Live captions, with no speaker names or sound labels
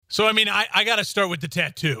So, I mean, I got to start with the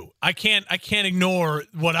tattoo. I can't ignore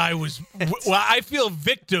what I was. Well, I feel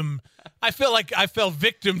victim. I feel like I fell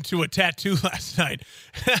victim to a tattoo last night.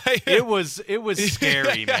 It was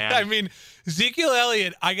scary, man. I mean, Ezekiel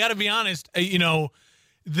Elliott, I got to be honest, the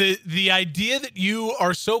idea that you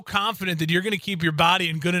are so confident that you're going to keep your body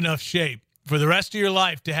in good enough shape for the rest of your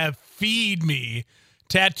life to have "Feed Me"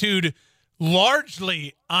 tattooed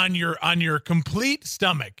largely on your complete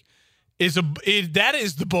stomach that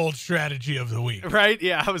is the bold strategy of the week. Right?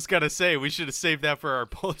 Yeah, I was going to say we should have saved that for our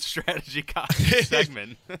bold strategy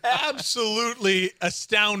segment. Absolutely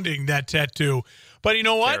astounding, that tattoo. But you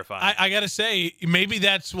know what? I got to say, maybe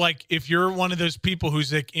that's like if you're one of those people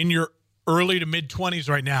who's like in your early to mid 20s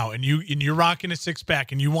right now and you're rocking a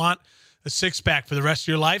six-pack and you want a six-pack for the rest of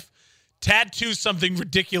your life, tattoo something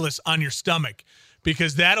ridiculous on your stomach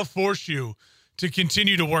because that'll force you to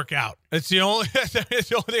continue to work out. That's the only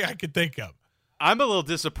thing I could think of. I'm a little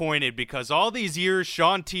disappointed because all these years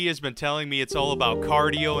Sean T has been telling me it's all about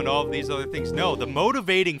cardio and all of these other things. No, the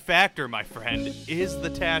motivating factor, my friend, is the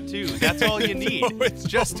tattoo. That's all you need. It's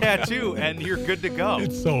just so tattoo bad. And you're good to go.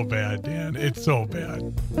 It's so bad, Dan. It's so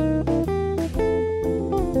bad.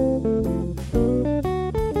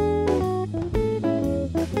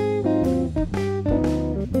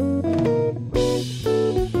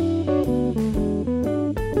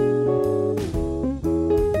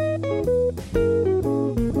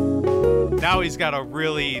 Now he's got to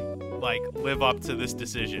really live up to this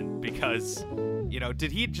decision because,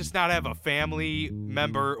 did he just not have a family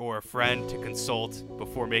member or a friend to consult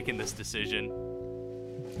before making this decision?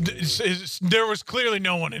 There was clearly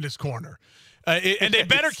no one in his corner. And they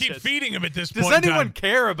better keep feeding him at this point. Does anyone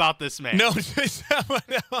care about this man? No, does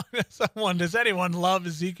anyone love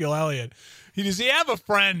Ezekiel Elliott? Does he have a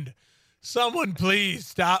friend? Someone please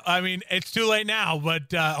stop. I mean, it's too late now,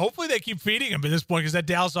 but hopefully they keep feeding him at this point because that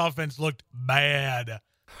Dallas offense looked bad.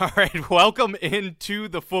 All right, welcome into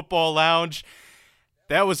the Football Lounge.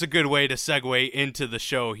 That was a good way to segue into the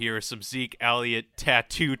show here. Some Zeke Elliott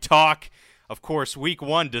tattoo talk. Of course, week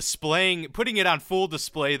one putting it on full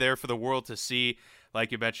display there for the world to see.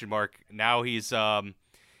 Like you mentioned, Mark, now he's, they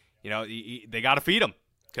got to feed him.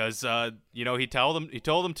 Because he told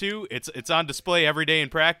them to. It's on display every day in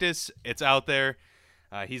practice. It's out there.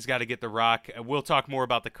 He's got to get the rock. We'll talk more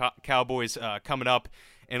about the Cowboys coming up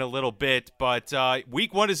in a little bit. But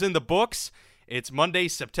week one is in the books. It's Monday,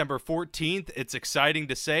 September 14th. It's exciting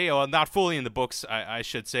to say. Oh, not fully in the books, I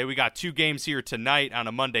should say. We got two games here tonight on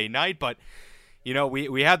a Monday night. But,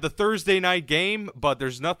 we had the Thursday night game, but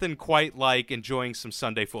there's nothing quite like enjoying some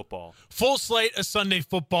Sunday football. Full slate of Sunday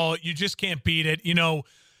football. You just can't beat it.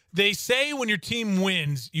 They say when your team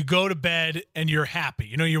wins, you go to bed and you're happy.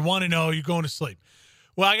 You're 1-0, you're going to sleep.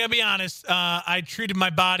 Well, I got to be honest. I treated my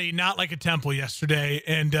body not like a temple yesterday,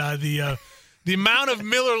 and the amount of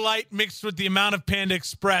Miller Lite mixed with the amount of Panda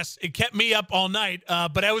Express, it kept me up all night.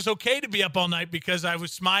 But I was okay to be up all night because I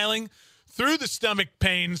was smiling through the stomach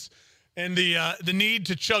pains and the need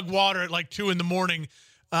to chug water at like 2 in the morning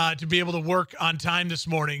to be able to work on time this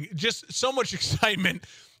morning. Just so much excitement.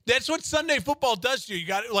 That's what Sunday football does to you. You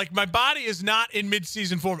got my body is not in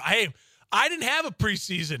midseason form. I didn't have a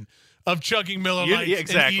preseason of chugging Miller Lights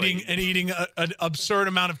exactly. and eating an absurd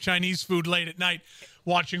amount of Chinese food late at night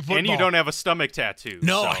watching football. And you don't have a stomach tattoo.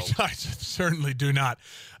 No, so. I certainly do not.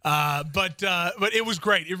 But it was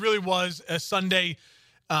great. It really was a Sunday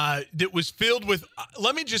that was filled with.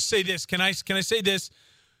 Let me just say this. Can I say this?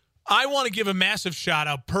 I want to give a massive shout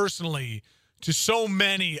out personally to so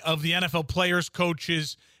many of the NFL players,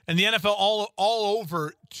 coaches, and the NFL all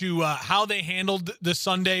over to how they handled the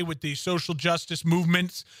Sunday with the social justice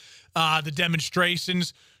movements, the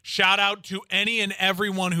demonstrations. Shout out to any and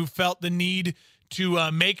everyone who felt the need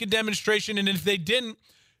to make a demonstration, and if they didn't,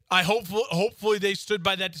 hopefully they stood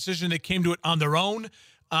by that decision. They came to it on their own.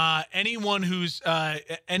 Anyone who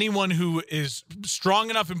is strong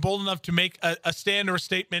enough and bold enough to make a stand or a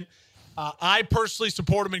statement, I personally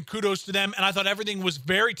support them, and kudos to them. And I thought everything was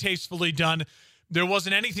very tastefully done. There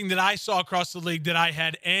wasn't anything that I saw across the league that I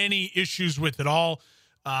had any issues with at all.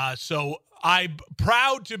 So I'm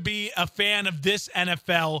proud to be a fan of this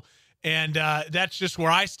NFL, and that's just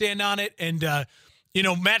where I stand on it. And,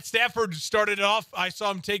 Matt Stafford started it off. I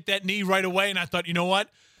saw him take that knee right away, and I thought, you know what?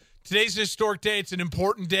 Today's an historic day. It's an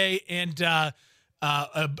important day, and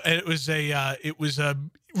it was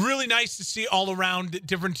really nice to see all around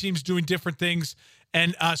different teams doing different things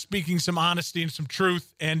and speaking some honesty and some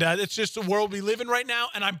truth. And it's just the world we live in right now,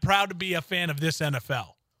 and I'm proud to be a fan of this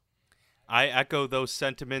NFL. I echo those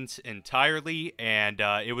sentiments entirely, and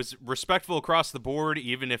it was respectful across the board,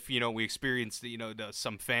 even if, we experienced,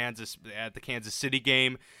 some fans at the Kansas City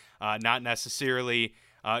game not necessarily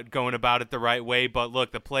going about it the right way. But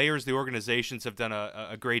look, the players, the organizations have done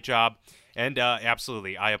a great job, and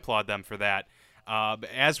absolutely, I applaud them for that.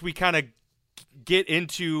 As we kind of get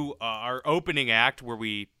into our opening act, where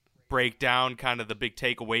we break down kind of the big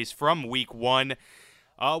takeaways from week one,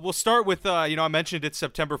 we'll start with, I mentioned it's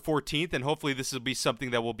September 14th, and hopefully this will be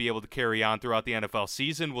something that we'll be able to carry on throughout the NFL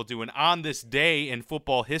season. We'll do an On This Day in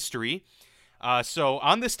football history. So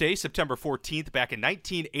on this day, September 14th, back in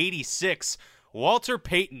 1986, Walter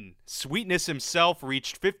Payton, sweetness himself,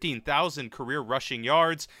 reached 15,000 career rushing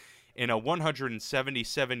yards in a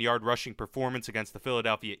 177-yard rushing performance against the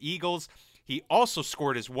Philadelphia Eagles. He also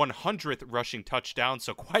scored his 100th rushing touchdown,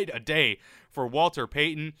 so quite a day for Walter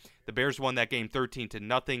Payton. The Bears won that game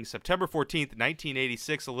 13-0. September 14th,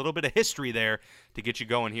 1986. A little bit of history there to get you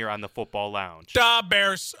going here on the Football Lounge.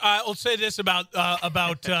 Bears. I'll say this about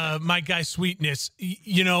my guy Sweetness.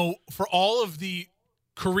 For all of the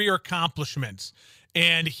career accomplishments,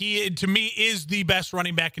 and he, to me, is the best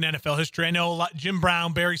running back in NFL history. I know a lot, Jim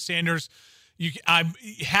Brown, Barry Sanders. I'm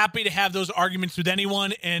happy to have those arguments with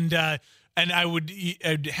anyone, and I would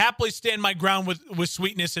happily stand my ground with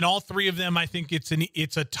Sweetness. And all three of them, I think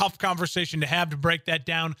it's a tough conversation to have to break that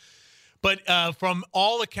down. But from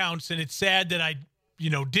all accounts, and it's sad that I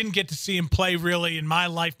didn't get to see him play really in my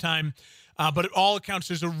lifetime. But at all accounts,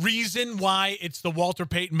 there's a reason why it's the Walter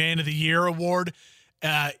Payton Man of the Year award.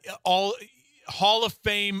 All Hall of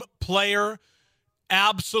Fame player,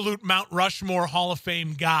 absolute Mount Rushmore Hall of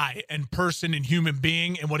Fame guy and person and human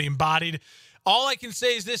being and what he embodied. All I can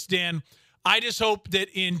say is this, Dan. I just hope that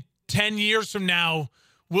in 10 years from now,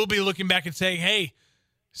 we'll be looking back and saying, hey,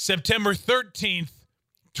 September 13th,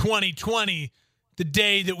 2020, the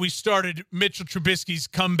day that we started Mitchell Trubisky's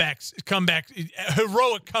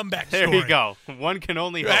heroic comeback story. There you go. One can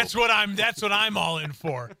only hope. That's what I'm all in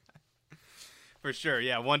for. For sure,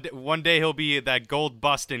 yeah. One day he'll be that gold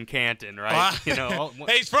bust in Canton, right?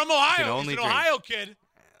 Hey, he's from Ohio. He's an Ohio kid.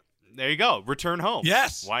 There you go. Return home.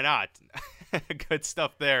 Yes. Why not? Good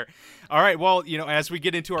stuff there. All right, well, as we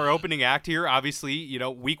get into our opening act here, obviously,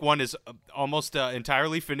 week one is almost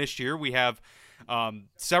entirely finished here. We have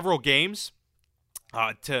several games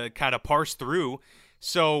to kind of parse through.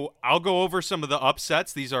 So I'll go over some of the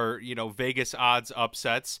upsets. These are, Vegas odds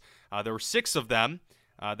upsets. There were 6 of them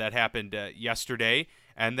that happened yesterday.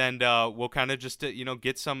 And then we'll kind of just,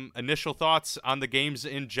 get some initial thoughts on the games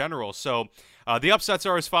in general. So the upsets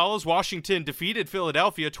are as follows. Washington defeated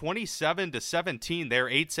Philadelphia 27-17. They're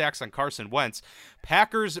 8 sacks on Carson Wentz.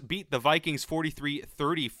 Packers beat the Vikings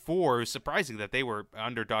 43-34. Surprising that they were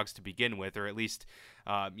underdogs to begin with, or at least,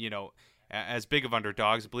 as big of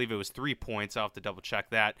underdogs. I believe it was 3 points. I'll have to double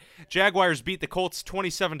check that. Jaguars beat the Colts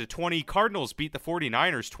 27-20. Cardinals beat the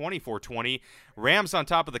 49ers 24-20. Rams on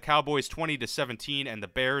top of the Cowboys 20-17, and the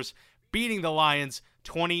Bears beating the Lions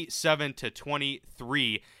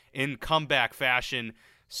 27-23 in comeback fashion.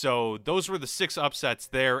 So those were the 6 upsets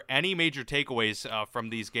there. Any major takeaways from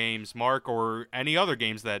these games, Mark, or any other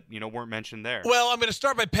games that weren't mentioned there? Well, I'm going to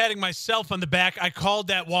start by patting myself on the back. I called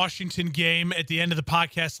that Washington game at the end of the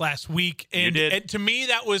podcast last week, and, you did. And to me,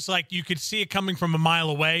 that was like you could see it coming from a mile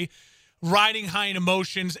away, riding high in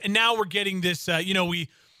emotions. And now we're getting this. We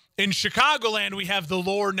in Chicagoland we have the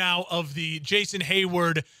lore now of the Jason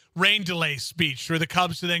Hayward rain delay speech for the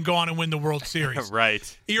Cubs to then go on and win the World Series.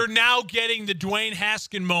 Right. You're now getting the Dwayne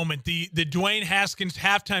Haskins moment, the Dwayne Haskins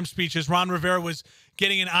halftime speech as Ron Rivera was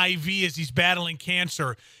getting an IV as he's battling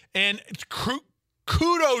cancer. And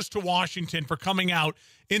kudos to Washington for coming out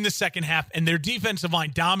in the second half, and their defensive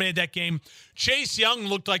line dominated that game. Chase Young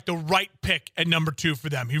looked like the right pick at number 2 for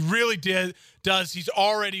them. He really does. He's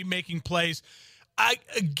already making plays.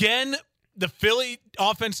 The Philly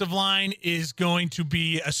offensive line is going to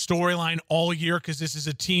be a storyline all year because this is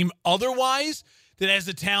a team otherwise that has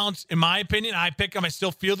the talents, in my opinion, I pick them, I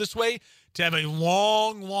still feel this way, to have a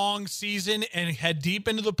long, long season and head deep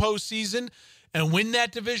into the postseason and win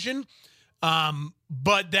that division.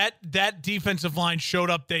 But that defensive line showed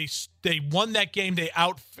up. They won that game. They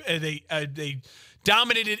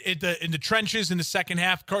dominated in the trenches in the second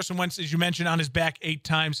half. Carson Wentz, as you mentioned, on his back 8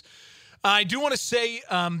 times. I do want to say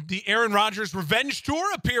the Aaron Rodgers revenge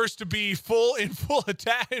tour appears to be full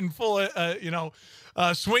attack,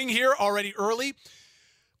 swing here already early.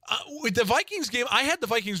 With the Vikings game, I had the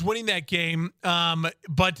Vikings winning that game,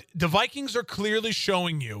 but the Vikings are clearly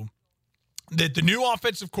showing you that the new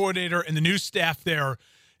offensive coordinator and the new staff there,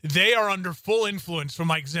 they are under full influence from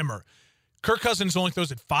Mike Zimmer. Kirk Cousins only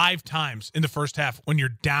throws it 5 times in the first half when you're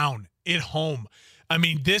down at home. I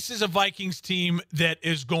mean, this is a Vikings team that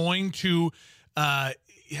is going to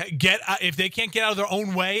if they can't get out of their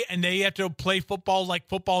own way and they have to play football like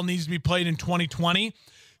football needs to be played in 2020.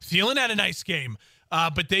 Thielen had a nice game,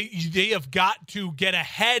 but they have got to get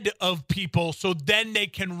ahead of people so then they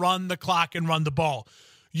can run the clock and run the ball.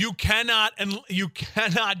 You cannot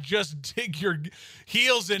just dig your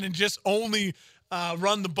heels in and just only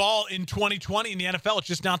run the ball in 2020 in the NFL. It's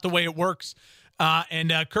just not the way it works.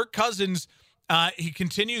 And Kirk Cousins, he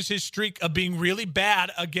continues his streak of being really bad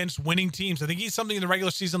against winning teams. I think he's something in the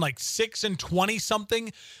regular season like 6-20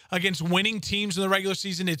 something against winning teams in the regular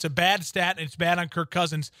season. It's a bad stat, and it's bad on Kirk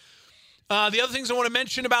Cousins. The other things I want to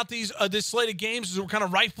mention about this slate of games is we're kind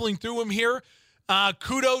of rifling through them here.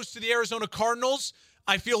 Kudos to the Arizona Cardinals.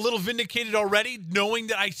 I feel a little vindicated already, knowing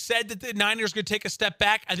that I said that the Niners going to take a step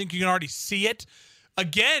back. I think you can already see it.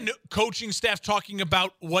 Again, coaching staff talking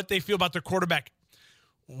about what they feel about their quarterback.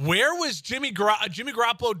 Where was Jimmy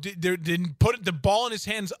Garoppolo? Didn't put the ball in his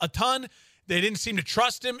hands a ton. They didn't seem to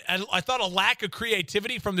trust him. I thought a lack of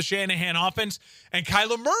creativity from the Shanahan offense. And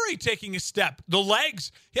Kyler Murray taking a step. The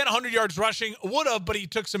legs, he had 100 yards rushing. Would have, but he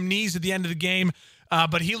took some knees at the end of the game.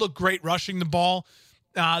 But he looked great rushing the ball.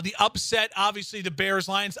 The upset, obviously, the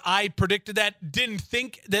Bears-Lions. I predicted that. Didn't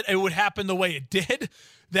think that it would happen the way it did.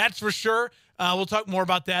 That's for sure. We'll talk more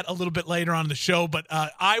about that a little bit later on in the show. But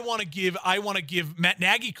I want to give Matt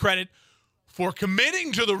Nagy credit for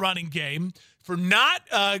committing to the running game, for not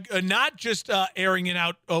just airing it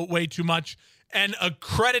out way too much, and a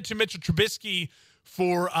credit to Mitchell Trubisky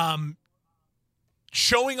for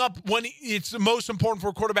showing up when it's the most important for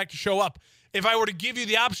a quarterback to show up. If I were to give you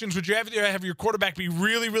the options, would you have your quarterback be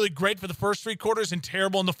really, really great for the first three quarters and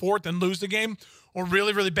terrible in the fourth and lose the game, or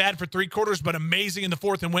really, really bad for three quarters but amazing in the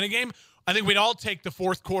fourth and win a game? I think we'd all take the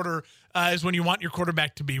fourth quarter as when you want your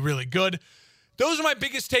quarterback to be really good. Those are my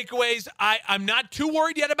biggest takeaways. I'm not too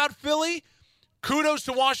worried yet about Philly. Kudos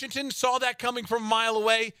to Washington. Saw that coming from a mile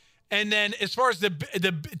away. And then as far as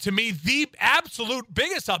to me, the absolute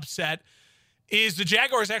biggest upset is the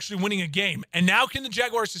Jaguars actually winning a game. And now can the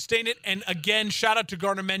Jaguars sustain it? And again, shout out to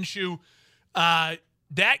Gardner Minshew.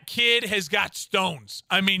 That kid has got stones.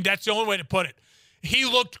 I mean, that's the only way to put it. He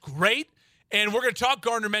looked great. And we're going to talk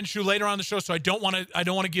Gardner Minshew later on the show, so I don't want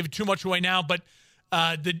to give too much away now. But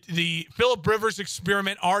the Phillip Rivers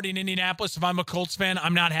experiment already in Indianapolis, if I'm a Colts fan,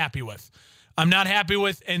 I'm not happy with.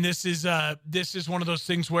 And this is one of those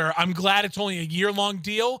things where I'm glad it's only a year-long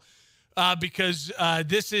deal because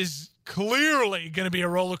this is clearly going to be a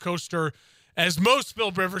roller coaster, as most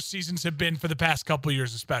Phillip Rivers seasons have been for the past couple of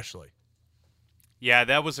years especially. Yeah,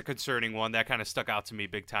 that was a concerning one. That kind of stuck out to me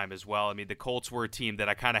big time as well. I mean, the Colts were a team that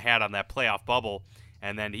I kind of had on that playoff bubble,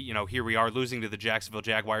 and then, here we are losing to the Jacksonville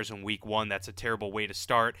Jaguars in week one. That's a terrible way to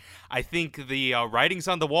start. I think the writing's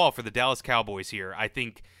on the wall for the Dallas Cowboys here. I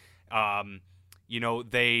think,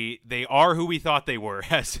 they are who we thought they were,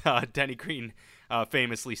 as Denny Green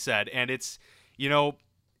famously said. And it's,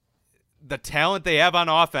 the talent they have on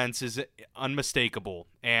offense is unmistakable,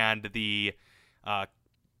 and the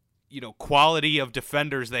quality of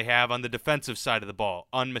defenders they have on the defensive side of the ball,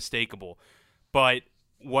 unmistakable. But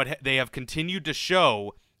what they have continued to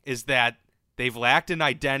show is that they've lacked an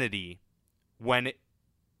identity when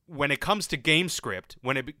it comes to game script,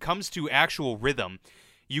 when it comes to actual rhythm.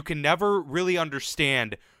 You can never really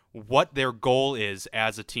understand what their goal is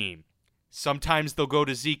as a team. Sometimes they'll go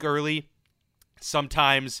to Zeke early.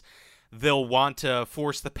 Sometimes they'll want to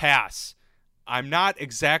force the pass. I'm not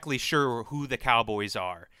exactly sure who the Cowboys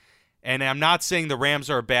are. And I'm not saying the Rams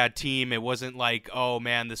are a bad team. It wasn't like, oh,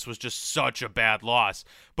 man, this was just such a bad loss.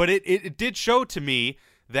 But it did show to me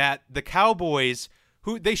that the Cowboys,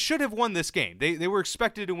 they should have won this game. They were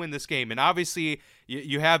expected to win this game. And obviously,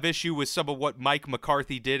 you have issue with some of what Mike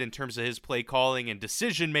McCarthy did in terms of his play calling and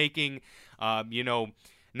decision-making,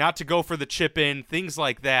 not to go for the chip-in, things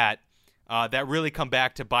like that, that really come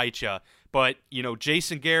back to bite you. But,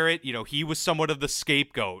 Jason Garrett, he was somewhat of the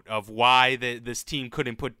scapegoat of why this team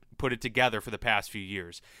couldn't put it together for the past few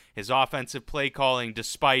years. His offensive play calling,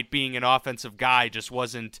 despite being an offensive guy, just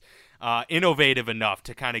wasn't innovative enough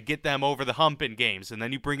to kind of get them over the hump in games. And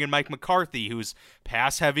then you bring in Mike McCarthy, who's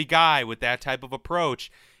pass-heavy guy with that type of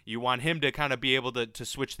approach. You want him to kind of be able to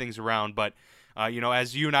switch things around. But,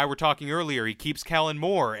 as you and I were talking earlier, he keeps Kellen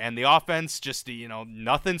Moore, and the offense just,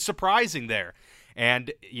 nothing surprising there.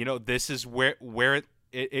 And, this is where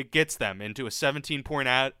it gets them into a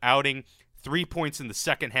 17-point outing, 3 points in the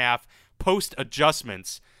second half,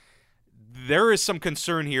 post-adjustments. There is some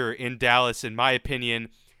concern here in Dallas, in my opinion,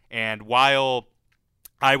 and while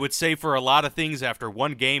I would say for a lot of things after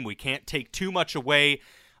one game we can't take too much away,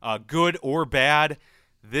 good or bad,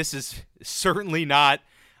 this is certainly not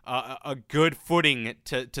a good footing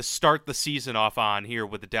to start the season off on here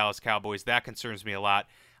with the Dallas Cowboys. That concerns me a lot.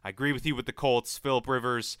 I agree with you with the Colts. Phillip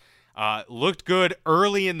Rivers looked good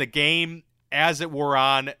early in the game. As it wore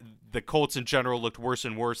on, the Colts in general looked worse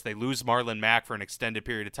and worse. They lose Marlon Mack for an extended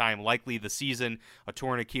period of time, likely the season, a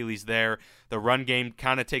torn Achilles there. The run game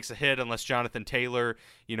kind of takes a hit unless Jonathan Taylor,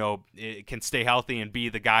 can stay healthy and be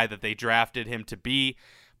the guy that they drafted him to be.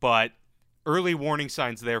 But early warning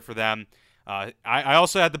signs there for them. I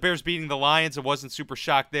also had the Bears beating the Lions. I wasn't super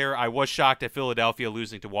shocked there. I was shocked at Philadelphia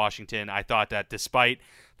losing to Washington. I thought that despite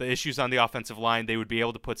the issues on the offensive line, they would be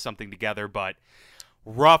able to put something together, but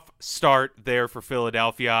rough start there for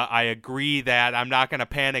Philadelphia. I agree that I'm not going to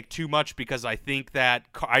panic too much because I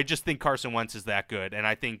just think Carson Wentz is that good, and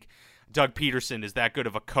I think Doug Peterson is that good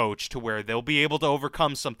of a coach to where they'll be able to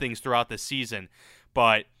overcome some things throughout this season.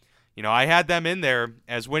 But, I had them in there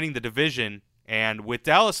as winning the division, and with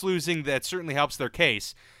Dallas losing, that certainly helps their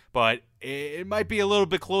case. But it might be a little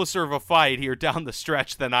bit closer of a fight here down the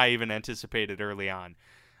stretch than I even anticipated early on.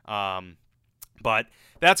 But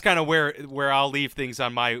that's kind of where I'll leave things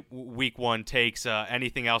on my week one takes.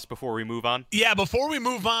 Anything else before we move on? Yeah, before we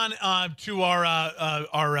move on to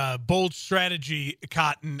our bold strategy,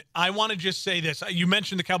 Cotton, I want to just say this. You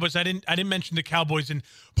mentioned the Cowboys. I didn't mention the Cowboys, and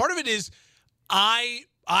part of it is I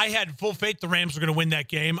had full faith the Rams were going to win that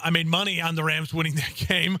game. I made money on the Rams winning that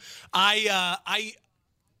game. I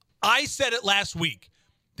said it last week.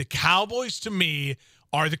 The Cowboys to me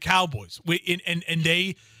are the Cowboys, and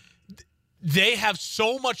they have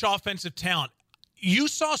so much offensive talent. You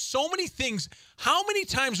saw so many things. How many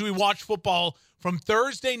times we watched football from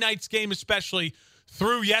Thursday night's game especially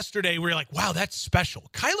through yesterday where you're like, wow, that's special.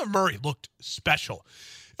 Kyler Murray looked special.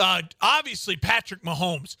 Obviously, Patrick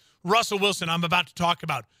Mahomes, Russell Wilson, I'm about to talk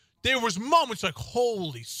about. There was moments like,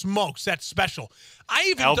 holy smokes, that's special.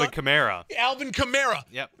 Alvin Kamara.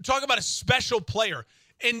 Yep. Talk about a special player.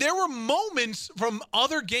 And there were moments from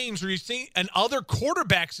other games where you see, and other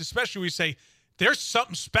quarterbacks especially, where you say, there's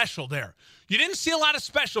something special there. You didn't see a lot of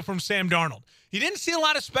special from Sam Darnold. You didn't see a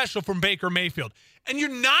lot of special from Baker Mayfield. And you're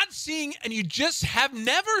not seeing, and you just have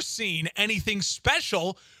never seen anything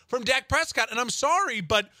special from Dak Prescott. And I'm sorry,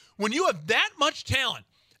 but when you have that much talent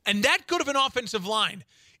and that good of an offensive line,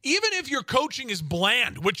 even if your coaching is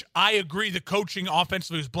bland, which I agree the coaching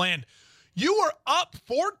offensively is bland, you were up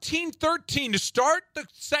 14-13 to start the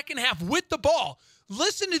second half with the ball.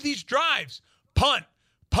 Listen to these drives. Punt,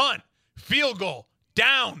 field goal,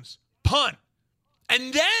 downs, punt.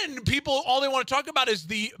 And then people, all they want to talk about is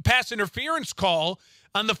the pass interference call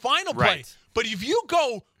on the final play. Right. But if you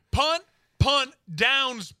go punt,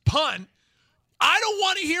 downs, punt, I don't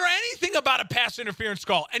want to hear anything about a pass interference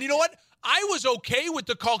call. And you know what? I was okay with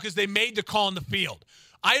the call because they made the call on the field.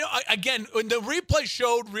 Again, when the replay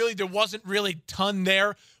showed, really, there wasn't really a ton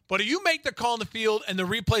there. But if you make the call on the field and the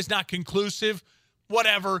replay's not conclusive,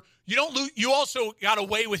 whatever. You don't lose. You also got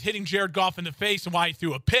away with hitting Jared Goff in the face and why he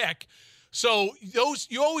threw a pick. So those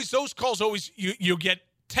calls always you get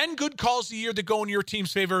 10 good calls a year that go in your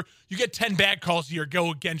team's favor. You get 10 bad calls a year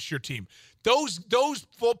go against your team. Those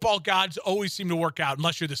football gods always seem to work out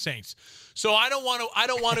unless you're the Saints. So I don't want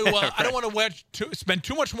to spend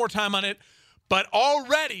too much more time on it. But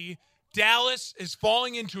already, Dallas is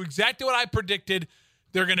falling into exactly what I predicted.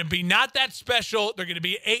 They're going to be not that special. They're going to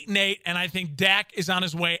be 8-8, and I think Dak is on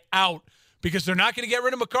his way out because they're not going to get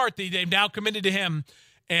rid of McCarthy. They've now committed to him,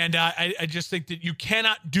 and I just think that you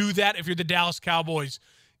cannot do that if you're the Dallas Cowboys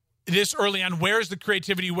this early on. Where's the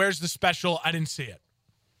creativity? Where's the special? I didn't see it.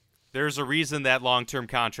 There's a reason that long-term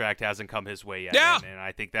contract hasn't come his way yet. Yeah. And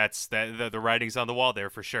I think that's the writing's on the wall there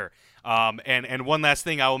for sure. And one last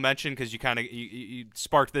thing I will mention, because you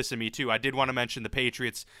sparked this in me too. I did want to mention the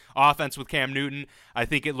Patriots offense with Cam Newton. I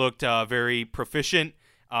think it looked very proficient,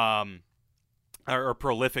 or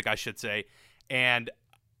prolific, I should say. And,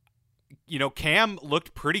 Cam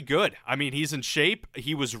looked pretty good. I mean, he's in shape.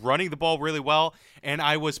 He was running the ball really well. And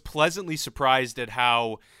I was pleasantly surprised at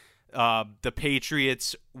how the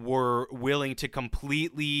Patriots were willing to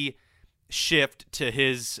completely shift to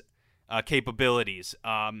his capabilities.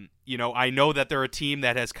 I know that they're a team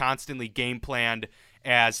that has constantly game planned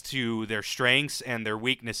as to their strengths and their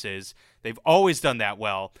weaknesses. They've always done that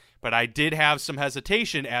well, but I did have some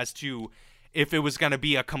hesitation as to if it was going to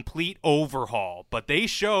be a complete overhaul. But they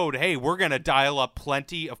showed, hey, we're going to dial up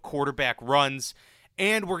plenty of quarterback runs,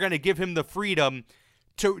 and we're going to give him the freedom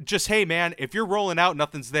to just, hey, man, if you're rolling out,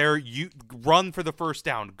 nothing's there, you run for the first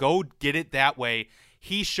down. Go get it that way.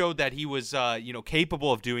 He showed that he was,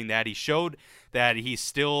 capable of doing that. He showed that he's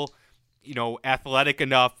still, athletic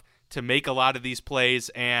enough to make a lot of these plays.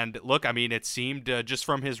 And look, I mean, it seemed just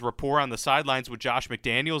from his rapport on the sidelines with Josh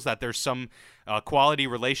McDaniels that there's some quality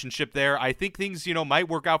relationship there. I think things, might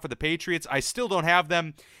work out for the Patriots. I still don't have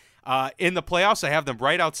them in the playoffs. I have them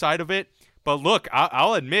right outside of it. But look,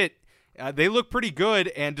 I'll admit, they look pretty good,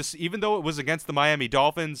 and just even though it was against the Miami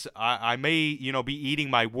Dolphins, I may, be eating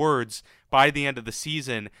my words by the end of the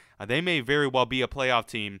season. They may very well be a playoff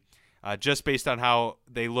team. Just based on how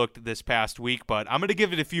they looked this past week. But I'm going to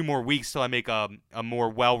give it a few more weeks till I make a more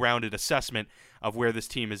well-rounded assessment of where this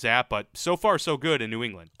team is at. But so far, so good in New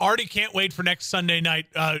England. Already can't wait for next Sunday night,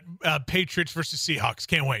 Patriots versus Seahawks.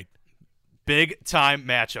 Can't wait. Big-time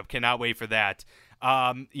matchup. Cannot wait for that.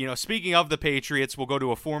 Speaking of the Patriots, we'll go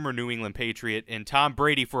to a former New England Patriot and Tom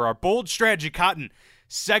Brady for our Bold Strategy Cotton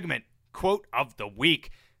segment quote of the week.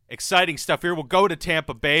 Exciting stuff here. We'll go to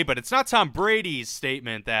Tampa Bay, but it's not Tom Brady's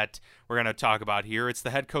statement that we're going to talk about here. It's the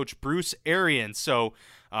head coach, Bruce Arians. So,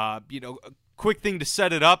 a quick thing to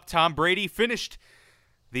set it up. Tom Brady finished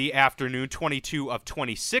the afternoon 22 of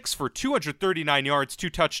 26 for 239 yards, 2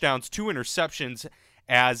 touchdowns, 2 interceptions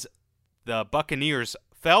as the Buccaneers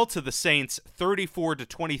fell to the Saints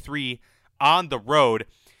 34-23 on the road.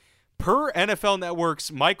 Per NFL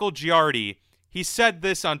Network's Michael Giardi, he said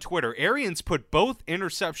this on Twitter. Arians put both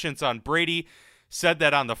interceptions on Brady, said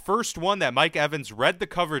that on the first one that Mike Evans read the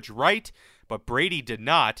coverage right, but Brady did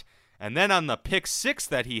not. And then on the pick 6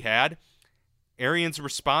 that he had, Arians'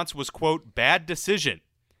 response was, quote, bad decision.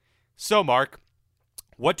 So, Mark,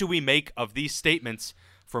 what do we make of these statements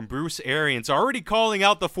from Bruce Arians, already calling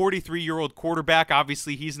out the 43-year-old quarterback?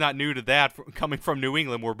 Obviously, he's not new to that, coming from New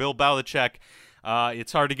England, where Bill Belichick,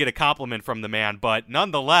 it's hard to get a compliment from the man. But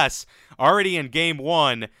nonetheless, already in game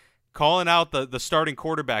 1, calling out the starting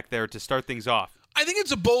quarterback there to start things off. I think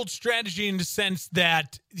it's a bold strategy in the sense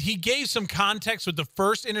that he gave some context with the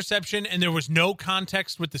first interception and there was no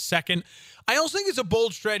context with the second. I also think it's a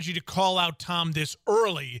bold strategy to call out Tom this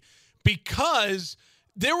early because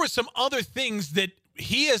there were some other things that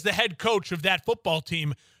he, as the head coach of that football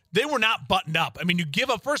team, they were not buttoned up. I mean, you give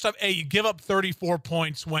up, first off, you give up 34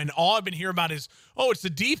 points when all I've been hearing about is, it's the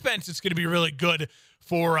defense that's going to be really good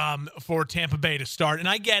for Tampa Bay to start. And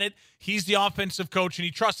I get it. He's the offensive coach, and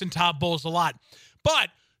he trusts in Todd Bowles a lot. But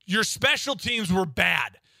your special teams were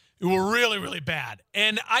bad. They were really, really bad.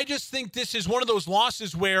 And I just think this is one of those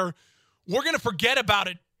losses where we're going to forget about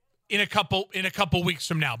it in a couple weeks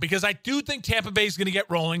from now, because I do think Tampa Bay is going to get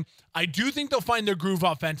rolling. I do think they'll find their groove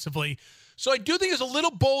offensively. So I do think it's a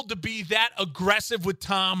little bold to be that aggressive with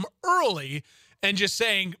Tom early and just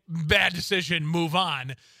saying, bad decision, move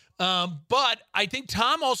on. But I think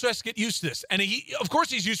Tom also has to get used to this. And of course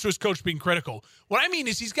he's used to his coach being critical. What I mean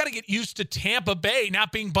is he's got to get used to Tampa Bay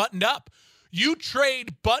not being buttoned up. You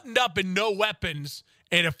trade buttoned up and no weapons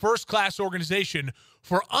in a first-class organization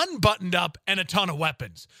for unbuttoned up and a ton of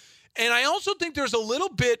weapons. And I also think there's a little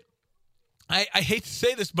bit, I hate to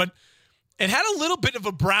say this, but it had a little bit of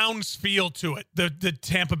a Browns feel to it, the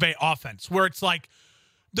Tampa Bay offense, where it's like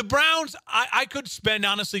the Browns, I could spend,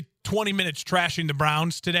 honestly, 20 minutes trashing the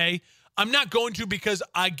Browns today. I'm not going to because,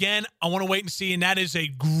 again, I want to wait and see, and that is a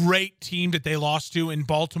great team that they lost to in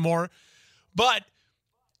Baltimore. But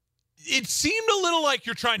it seemed a little like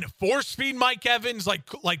you're trying to force feed Mike Evans,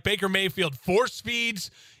 like Baker Mayfield force feeds,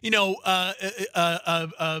 Odell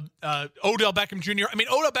Beckham Jr. I mean,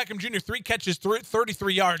 Odell Beckham Jr., 3 catches,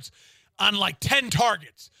 33 yards on like 10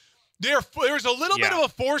 targets. There's a little bit of a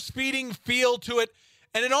force feeding feel to it.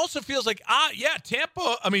 And it also feels like,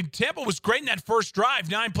 Tampa was great in that first drive.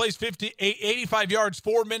 9 plays, 85 yards,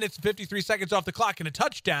 4 minutes, 53 seconds off the clock, and a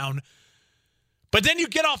touchdown. But then you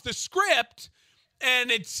get off the script,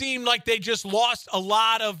 and it seemed like they just lost a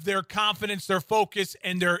lot of their confidence, their focus,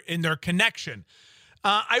 and their connection.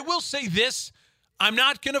 I will say this: I'm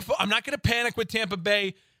not gonna panic with Tampa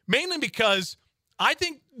Bay, mainly because I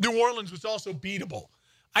think New Orleans was also beatable.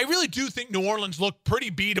 I really do think New Orleans looked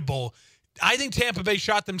pretty beatable. I think Tampa Bay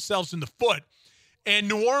shot themselves in the foot, and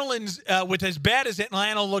New Orleans, with as bad as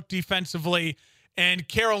Atlanta looked defensively, and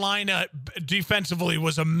Carolina defensively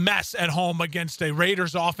was a mess at home against a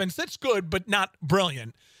Raiders offense that's good but not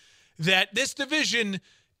brilliant, that this division,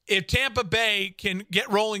 if Tampa Bay can get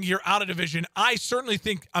rolling here out of division, I certainly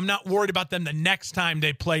think I'm not worried about them the next time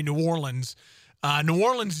they play New Orleans. New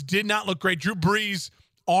Orleans did not look great. Drew Brees'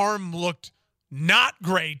 arm looked not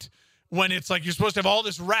great when it's like you're supposed to have all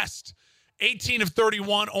this rest. 18 of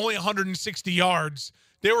 31, only 160 yards.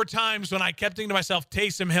 There were times when I kept thinking to myself,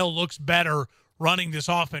 Taysom Hill looks better running this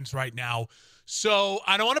offense right now. So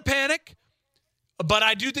I don't want to panic, but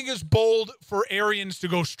I do think it's bold for Arians to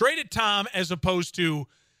go straight at Tom as opposed to,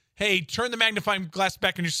 hey, turn the magnifying glass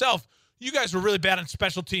back on yourself. you guys were really bad on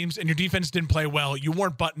special teams and your defense didn't play well. You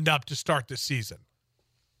weren't buttoned up to start this season.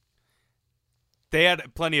 They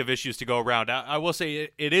had plenty of issues to go around. I will say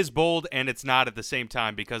it is bold and it's not at the same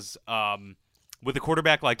time because with a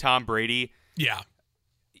quarterback like Tom Brady, yeah,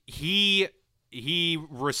 he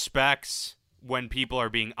respects when people are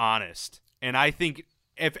being honest. And I think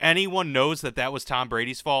if anyone knows that was Tom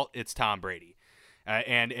Brady's fault, it's Tom Brady.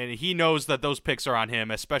 And he knows that those picks are on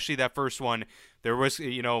him, especially that first one. There was,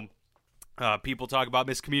 people talk about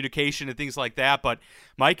miscommunication and things like that, but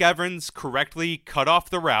Mike Evans correctly cut off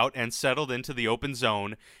the route and settled into the open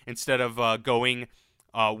zone instead of going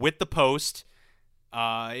with the post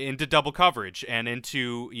into double coverage and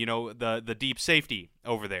into the deep safety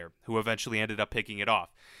over there, who eventually ended up picking it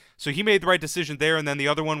off. So he made the right decision there, and then the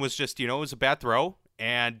other one was just it was a bad throw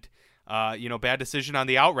and bad decision on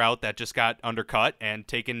the out route that just got undercut and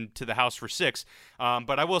taken to the house for 6.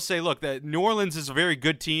 But I will say, look, New Orleans is a very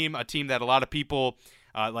good team, a team that a lot of people,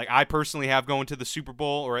 like I personally have going to the Super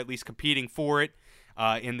Bowl or at least competing for it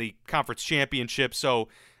in the conference championship. So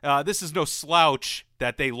this is no slouch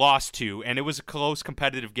that they lost to, and it was a close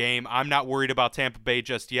competitive game. I'm not worried about Tampa Bay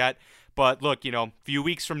just yet. But look, a few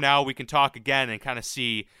weeks from now we can talk again and kind of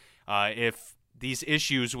see if these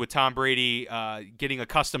issues with Tom Brady getting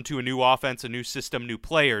accustomed to a new offense, a new system, new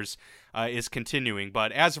players is continuing.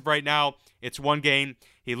 But as of right now, it's one game.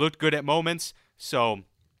 He looked good at moments, so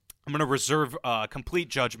I'm going to reserve complete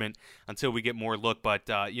judgment until we get more look. But,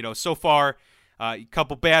 so far, a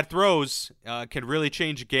couple bad throws can really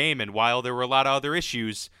change a game. And while there were a lot of other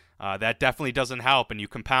issues, that definitely doesn't help, and you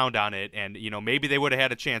compound on it. And, maybe they would have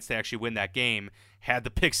had a chance to actually win that game had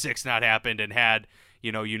the pick six not happened and had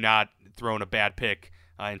you not thrown a bad pick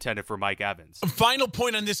intended for Mike Evans. Final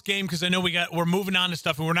point on this game, because I know we're moving on to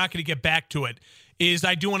stuff and we're not going to get back to it, is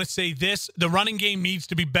I do want to say this. The running game needs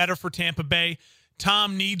to be better for Tampa Bay.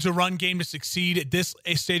 Tom needs a run game to succeed at this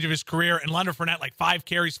stage of his career. And Leonard Fournette, 5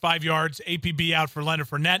 carries, 5 yards, APB out for Leonard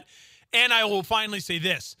Fournette. And I will finally say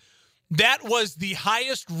this. That was the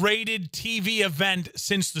highest rated TV event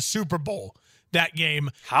since the Super Bowl. That game.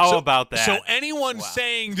 How about that? So anyone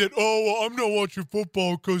saying that, I'm not watching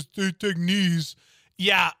football because they take knees.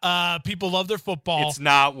 Yeah, people love their football. It's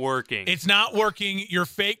not working. It's not working. You're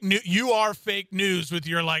fake. You are fake news with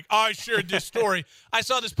your I shared this story. I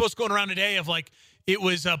saw this post going around today of it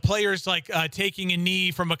was players taking a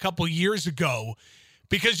knee from a couple years ago.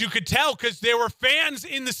 Because you could tell because there were fans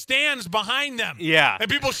in the stands behind them. Yeah.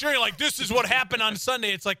 And people sharing this is what happened on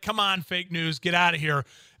Sunday. It's come on, fake news. Get out of here.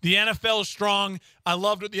 The NFL is strong. I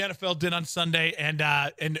loved what the NFL did on Sunday, and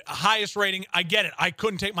highest rating. I get it. I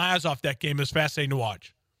couldn't take my eyes off that game. It was fascinating to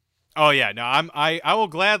watch. Oh yeah, no, I will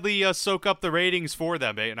gladly soak up the ratings for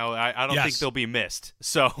them. I don't think they'll be missed.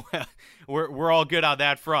 So we're all good on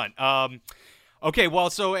that front. Okay, well,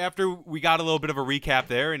 so after we got a little bit of a recap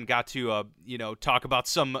there and got to talk about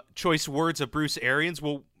some choice words of Bruce Arians,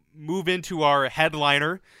 we'll move into our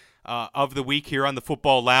headliner of the week here on the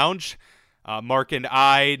Football Lounge. Mark and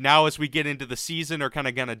I, now as we get into the season, are kind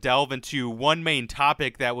of going to delve into one main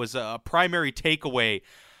topic that was a primary takeaway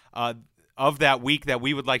of that week that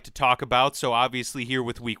we would like to talk about. So obviously here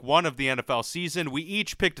with week 1 of the NFL season, we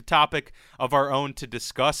each picked a topic of our own to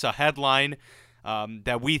discuss, a headline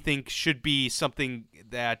that we think should be something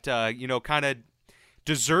that, kind of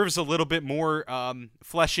deserves a little bit more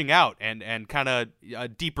fleshing out and kind of a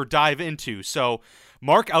deeper dive into. So,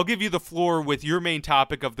 Mark, I'll give you the floor with your main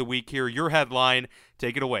topic of the week here, your headline.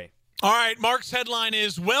 Take it away. All right, Mark's headline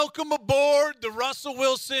is, welcome aboard the Russell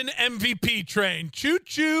Wilson MVP train.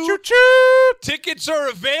 Choo-choo. Choo-choo. Tickets are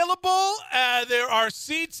available. There are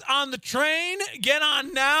seats on the train. Get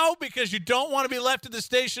on now because you don't want to be left at the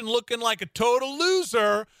station looking like a total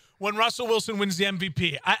loser when Russell Wilson wins the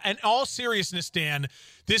MVP. In all seriousness, Dan,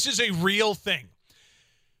 this is a real thing.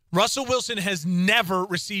 Russell Wilson has never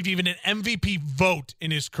received even an MVP vote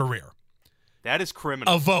in his career. That is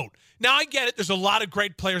criminal. A vote. Now, I get it. There's a lot of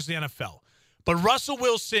great players in the NFL. But Russell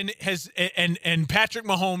Wilson and Patrick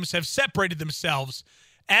Mahomes have separated themselves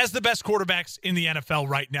as the best quarterbacks in the NFL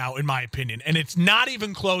right now, in my opinion. And it's not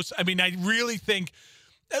even close. I mean, I really think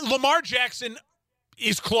Lamar Jackson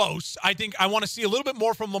is close. I think I want to see a little bit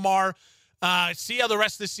more from Lamar, see how the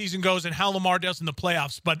rest of the season goes and how Lamar does in the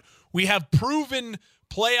playoffs. But we have proven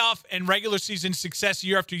playoff and regular season success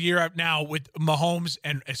year after year now with Mahomes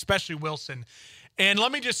and especially Wilson. And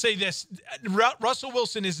let me just say this. Russell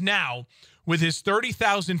Wilson is now, with his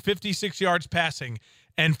 30,056 yards passing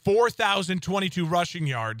and 4,022 rushing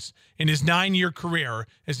yards in his 9-year career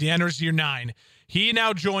as he enters year 9, he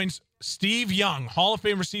now joins Steve Young. Hall of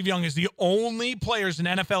Famer Steve Young is the only players in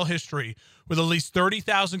NFL history with at least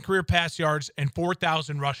 30,000 career pass yards and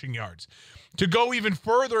 4,000 rushing yards. To go even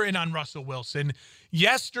further in on Russell Wilson,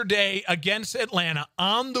 yesterday against Atlanta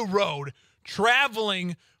on the road,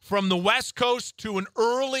 traveling from the West Coast to an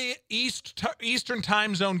early Eastern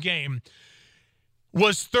time zone game,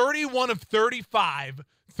 was 31 of 35,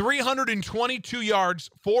 322 yards,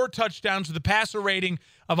 4 touchdowns with a passer rating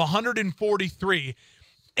of 143.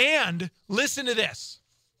 And listen to this.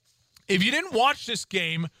 If you didn't watch this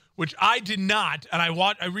game, which I did not, and I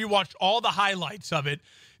rewatched all the highlights of it,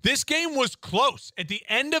 this game was close. At the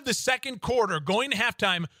end of the second quarter, going to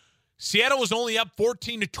halftime, Seattle was only up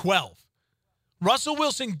 14-12. Russell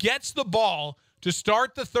Wilson gets the ball to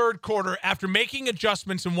start the third quarter after making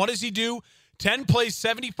adjustments, and what does he do? 10 plays,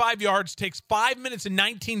 75 yards, takes 5 minutes and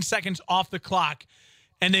 19 seconds off the clock,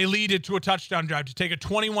 and they lead it to a touchdown drive to take a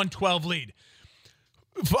 21-12 lead.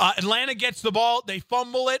 Atlanta gets the ball. They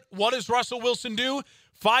fumble it. What does Russell Wilson do?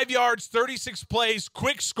 5 yards, 36 plays,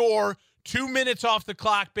 quick score, 2 minutes off the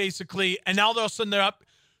clock, basically, and now all of a sudden they're up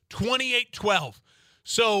 28-12.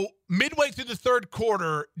 So midway through the third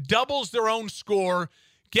quarter, doubles their own score,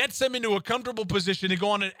 gets them into a comfortable position. They go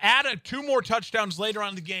on and add 2 more touchdowns later on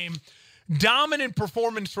in the game. Dominant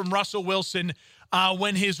performance from Russell Wilson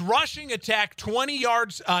when his rushing attack, 20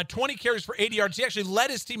 carries for 80 yards. He actually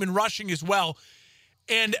led his team in rushing as well.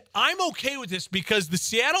 And I'm okay with this because the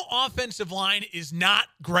Seattle offensive line is not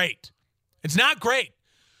great. It's not great.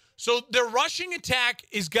 So their rushing attack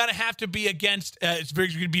is going to have to be against, it's going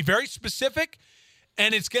to be very specific,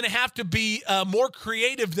 and it's going to have to be more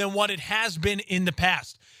creative than what it has been in the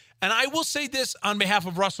past. And I will say this on behalf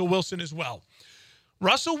of Russell Wilson as well.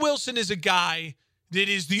 Russell Wilson is a guy that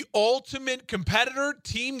is the ultimate competitor,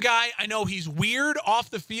 team guy. I know he's weird off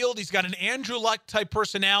the field. He's got an Andrew Luck type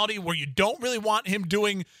personality where you don't really want him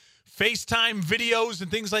doing FaceTime videos and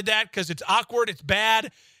things like that because it's awkward, it's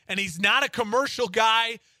bad, and he's not a commercial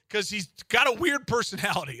guy because he's got a weird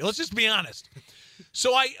personality. Let's just be honest.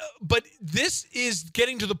 But this is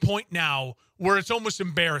getting to the point now where it's almost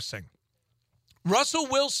embarrassing. Russell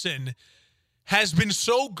Wilson has been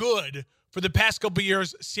so good for the past couple of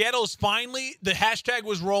years. Seattle is finally, the hashtag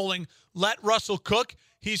was rolling, let Russell cook.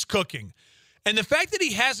 He's cooking. And the fact that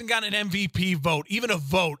he hasn't gotten an MVP vote, even a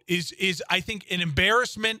vote, is I think, an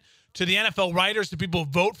embarrassment to the NFL writers, the people who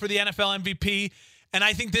vote for the NFL MVP. And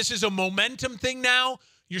I think this is a momentum thing now.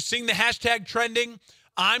 You're seeing the hashtag trending.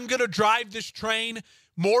 I'm going to drive this train.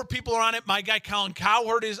 More people are on it. My guy Colin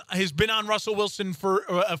Cowherd has been on Russell Wilson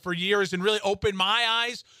for years and really opened my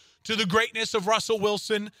eyes to the greatness of Russell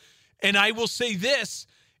Wilson. And I will say this,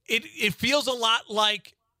 it feels a lot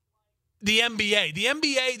like the NBA. The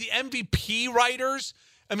NBA, the MVP writers,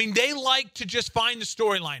 I mean, they like to just find the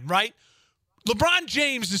storyline, right? LeBron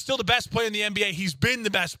James is still the best player in the NBA. He's been the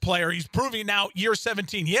best player. He's proving it now, year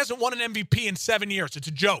 17. He hasn't won an MVP in 7 years. It's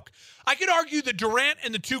a joke. I could argue the Durant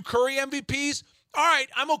and the 2 Curry MVPs. All right,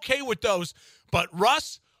 I'm okay with those. But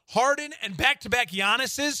Russ, Harden, and back-to-back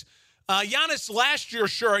Giannis's, Giannis last year,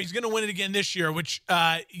 sure, he's going to win it again this year, which,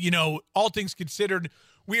 all things considered,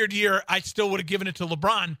 weird year. I still would have given it to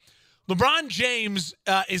LeBron. LeBron James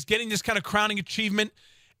is getting this kind of crowning achievement.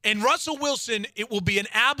 And Russell Wilson, it will be an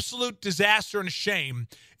absolute disaster and a shame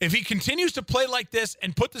if he continues to play like this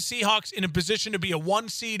and put the Seahawks in a position to be a 1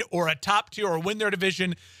 seed or a top tier or win their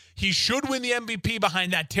division. He should win the MVP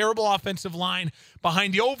behind that terrible offensive line,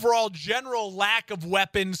 behind the overall general lack of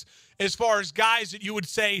weapons as far as guys that you would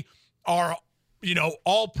say are,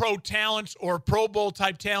 all-pro talents or Pro Bowl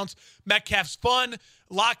type talents. Metcalf's fun.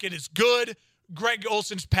 Lockett is good. Greg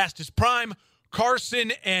Olson's past his prime.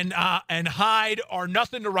 Carson and Hyde are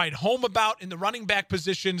nothing to write home about in the running back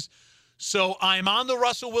positions. So I'm on the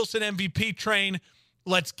Russell Wilson MVP train.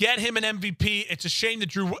 Let's get him an MVP. It's a shame that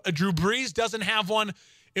Drew Brees doesn't have one.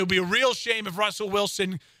 It would be a real shame if Russell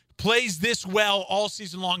Wilson plays this well all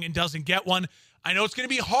season long and doesn't get one. I know it's going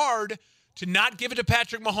to be hard to not give it to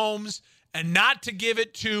Patrick Mahomes and not to give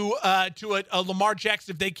it to a Lamar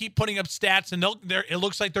Jackson if they keep putting up stats, and it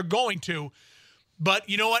looks like they're going to. But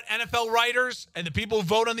you know what, NFL writers and the people who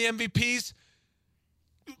vote on the MVPs,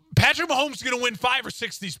 Patrick Mahomes is going to win 5 or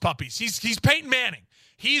 6 of these puppies. He's Peyton Manning.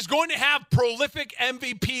 He's going to have prolific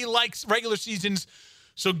MVP-like regular seasons.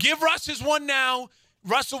 So give Russ his one now.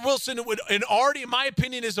 Russell Wilson already, in my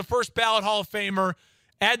opinion, is a first ballot Hall of Famer.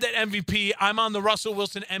 Add that MVP. I'm on the Russell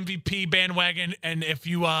Wilson MVP bandwagon. And if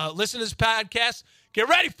you listen to this podcast, get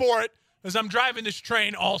ready for it as I'm driving this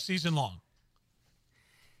train all season long.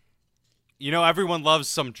 Everyone loves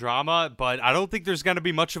some drama, but I don't think there's going to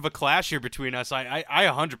be much of a clash here between us. I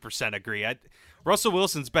 100% agree. Russell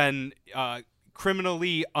Wilson's been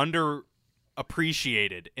criminally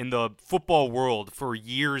underappreciated in the football world for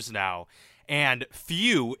years now. and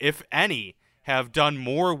few, if any, have done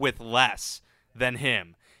more with less than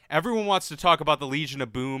him. Everyone wants to talk about the Legion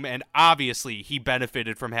of Boom, and obviously he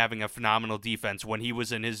benefited from having a phenomenal defense when he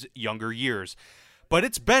was in his younger years. But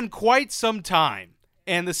it's been quite some time,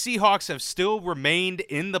 and the Seahawks have still remained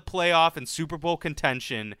in the playoff and Super Bowl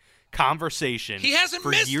contention conversation. He hasn't for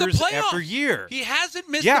missed years the playoffs. After year. He hasn't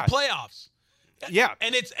missed the playoffs. Yeah.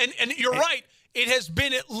 And you're right. It has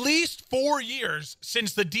been at least 4 years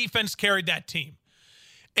since the defense carried that team.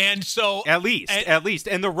 And so at least,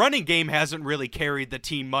 and the running game hasn't really carried the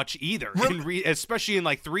team much either, especially in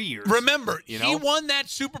like 3 years. Remember, he won that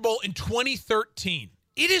Super Bowl in 2013.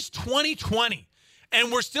 It is 2020,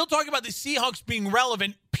 and we're still talking about the Seahawks being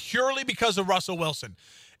relevant purely because of Russell Wilson.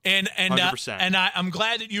 And 100%. I'm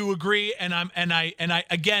glad that you agree. And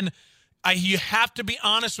you have to be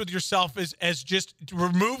honest with yourself as just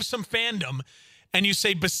remove some fandom, and you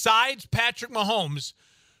say besides Patrick Mahomes,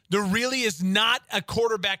 there really is not a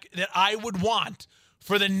quarterback that I would want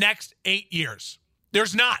for the next 8 years.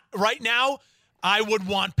 There's not. Right now, I would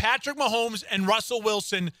want Patrick Mahomes and Russell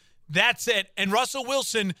Wilson. That's it. And Russell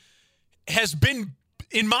Wilson has been,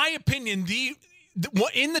 in my opinion,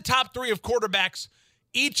 in the top 3 of quarterbacks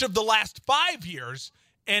each of the last 5 years,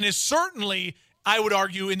 and is certainly, I would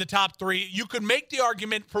argue, in the top 3. You could make the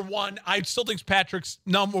argument for one. I still think Patrick's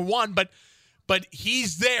number 1, but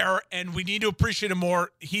he's there, and we need to appreciate him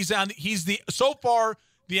more. He's so far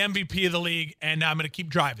the MVP of the league, and I'm going to keep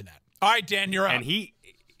driving that. All right, Dan, you're up. And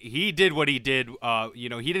he did what he did. He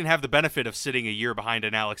didn't have the benefit of sitting a year behind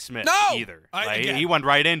an Alex Smith either. He went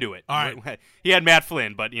right into it. All right. He had Matt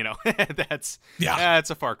Flynn, but that's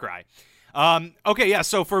a far cry.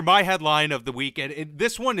 So for my headline of the week, and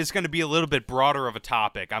this one is going to be a little bit broader of a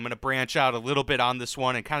topic. I'm going to branch out a little bit on this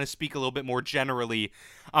one and kind of speak a little bit more generally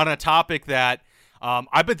on a topic that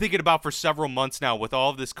I've been thinking about for several months now with all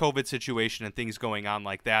of this COVID situation and things going on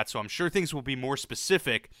like that. So I'm sure things will be more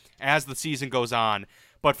specific as the season goes on.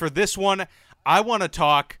 But for this one, I want to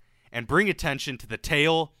talk and bring attention to the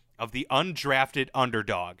tale of the undrafted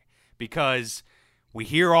underdog, because we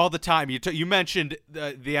hear all the time. You mentioned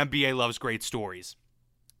the NBA loves great stories.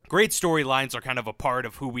 Great storylines are kind of a part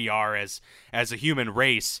of who we are as a human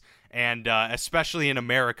race, and especially in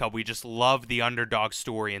America, we just love the underdog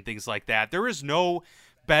story and things like that. There is no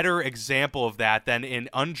better example of that than in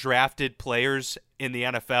undrafted players in the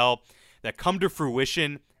NFL that come to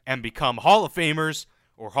fruition and become Hall of Famers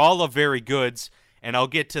or Hall of Very Goods, and I'll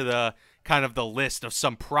get to the kind of the list of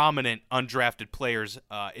some prominent undrafted players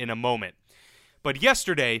in a moment. But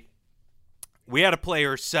yesterday, we had a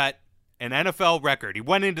player set an NFL record. He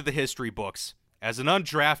went into the history books as an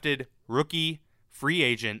undrafted rookie free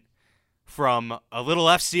agent from a little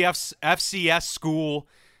FCS school,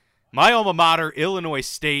 my alma mater, Illinois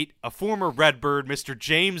State, a former Redbird, Mr.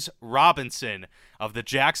 James Robinson of the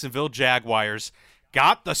Jacksonville Jaguars,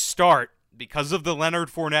 got the start because of the Leonard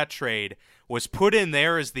Fournette trade, was put in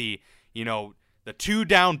there as the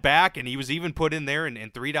 2-down back, and he was even put in there in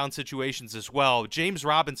 3-down situations as well. James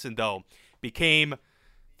Robinson, though, became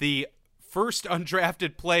the first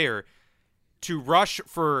undrafted player to rush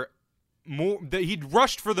for more. He'd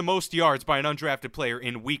rushed for the most yards by an undrafted player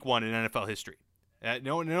in Week 1 in NFL history.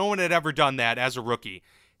 No one had ever done that as a rookie.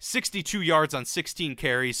 62 yards on 16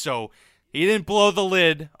 carries, so he didn't blow the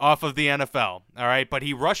lid off of the NFL, all right? But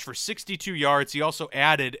he rushed for 62 yards. He also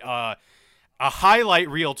added a highlight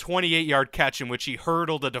reel 28-yard catch in which he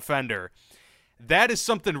hurdled a defender. That is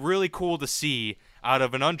something really cool to see out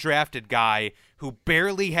of an undrafted guy who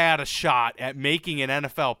barely had a shot at making an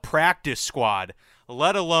NFL practice squad,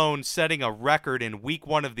 let alone setting a record in Week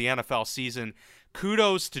 1 of the NFL season.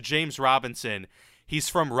 Kudos to James Robinson. He's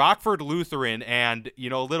from Rockford Lutheran, and,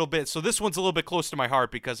 a little bit, so this one's a little bit close to my heart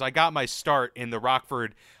because I got my start in the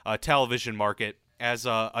Rockford television market as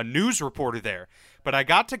a news reporter there. But I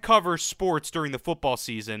got to cover sports during the football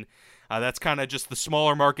season. That's kind of just the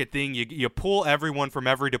smaller market thing. You pull everyone from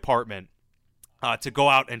every department to go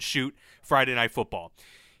out and shoot Friday Night Football.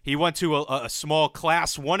 He went to a small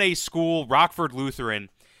Class 1A school, Rockford Lutheran,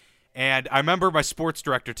 and I remember my sports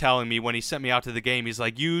director telling me when he sent me out to the game, he's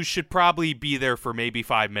like, you should probably be there for maybe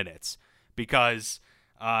 5 minutes because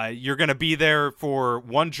you're going to be there for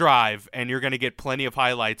one drive and you're going to get plenty of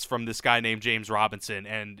highlights from this guy named James Robinson,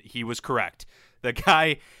 and he was correct. The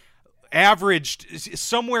guy averaged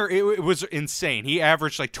somewhere, it was insane. He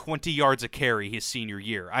averaged like 20 yards a carry his senior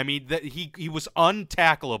year. I mean, he was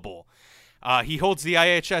untackleable. He holds the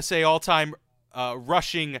IHSA all-time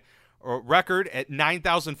rushing record at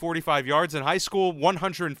 9,045 yards in high school,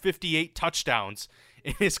 158 touchdowns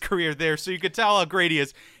in his career there. So you could tell how great he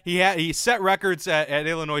is. He set records at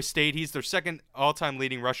Illinois State. He's their second all-time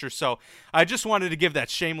leading rusher. So I just wanted to give that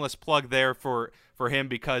shameless plug there for him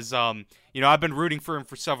because, I've been rooting for him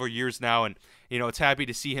for several years now, and, it's happy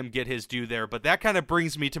to see him get his due there. But that kind of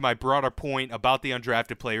brings me to my broader point about the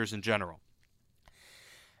undrafted players in general.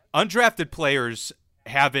 Undrafted players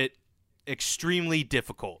have it extremely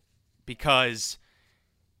difficult because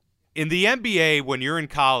in the NBA, when you're in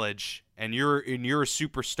college and you're a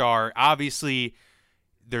superstar, obviously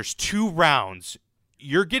there's 2 rounds.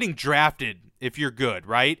 You're getting drafted if you're good,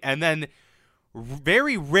 right? And then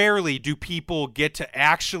very rarely do people get to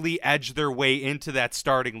actually edge their way into that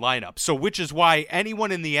starting lineup. So which is why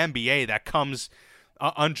anyone in the NBA that comes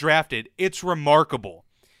undrafted, it's remarkable.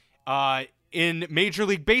 In Major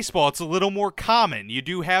League Baseball, it's a little more common. You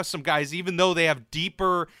do have some guys, even though they have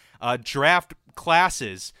deeper draft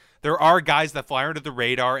classes, there are guys that fly under the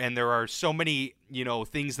radar, and there are so many,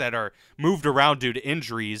 things that are moved around due to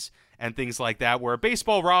injuries and things like that, where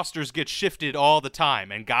baseball rosters get shifted all the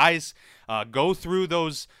time, and guys go through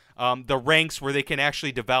those the ranks where they can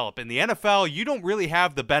actually develop. In the NFL, you don't really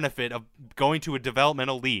have the benefit of going to a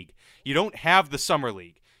developmental league. You don't have the summer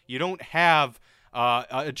league. You don't have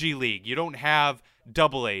a G League. You don't have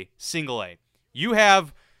AA, single A. You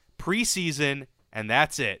have preseason, and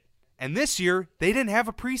that's it. And this year, they didn't have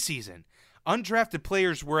a preseason. Undrafted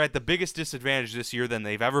players were at the biggest disadvantage this year than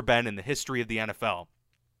they've ever been in the history of the NFL.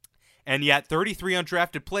 And yet, 33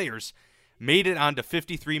 undrafted players made it onto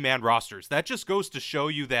 53-man rosters. That just goes to show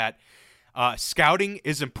you that scouting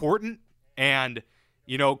is important. And,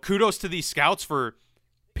 kudos to these scouts for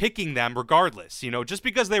picking them regardless. Just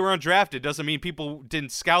because they were undrafted doesn't mean people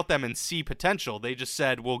didn't scout them and see potential. They just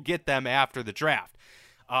said, we'll get them after the draft.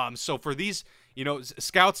 So for these,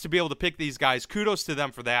 scouts to be able to pick these guys, kudos to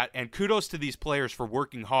them for that. And kudos to these players for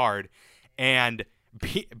working hard and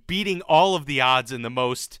beating all of the odds in the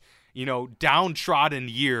most, downtrodden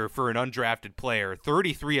year for an undrafted player.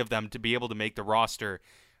 33 of them to be able to make the roster.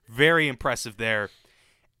 Very impressive there.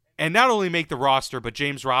 And not only make the roster, but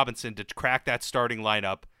James Robinson to crack that starting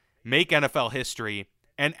lineup, make NFL history,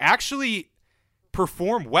 and actually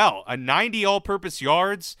perform well. A 90 all-purpose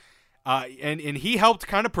yards, and he helped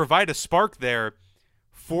kind of provide a spark there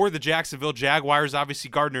for the Jacksonville Jaguars. Obviously,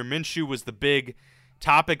 Gardner Minshew was the big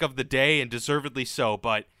topic of the day, and deservedly so.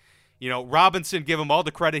 But, Robinson, give him all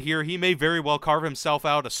the credit here. He may very well carve himself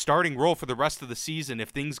out a starting role for the rest of the season if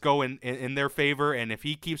things go in their favor, and if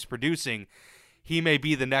he keeps producing, he may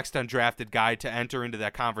be the next undrafted guy to enter into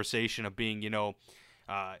that conversation of being,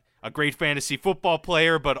 a great fantasy football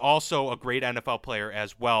player, but also a great NFL player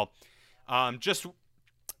as well. Just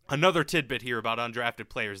another tidbit here about undrafted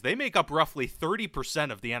players. They make up roughly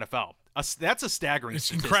 30% of the NFL. That's a staggering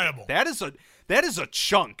statistic. Incredible. That is a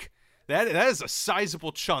chunk. That is a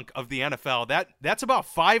sizable chunk of the NFL. That's about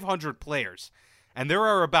 500 players. And there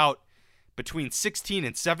are about between 16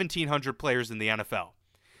 and 1,700 players in the NFL.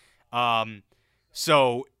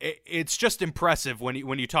 So it's just impressive when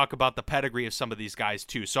you talk about the pedigree of some of these guys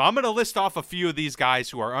too. So I'm going to list off a few of these guys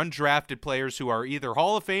who are undrafted players who are either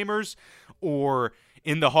Hall of Famers or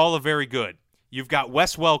in the Hall of Very Good. You've got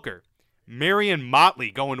Wes Welker, Marion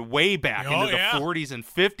Motley going way back into the 40s and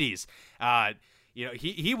 50s.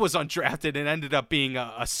 He was undrafted and ended up being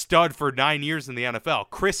a stud for 9 years in the NFL.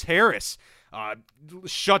 Chris Harris,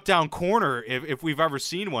 shutdown corner if we've ever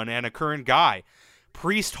seen one, and a current guy.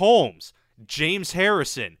 Priest Holmes, James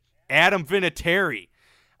Harrison, Adam Vinatieri,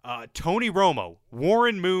 Tony Romo,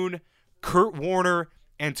 Warren Moon, Kurt Warner,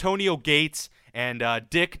 Antonio Gates, and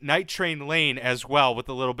Dick Night Train Lane as well, with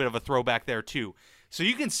a little bit of a throwback there too. So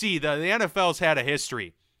you can see the NFL's had a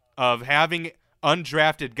history of having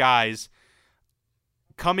undrafted guys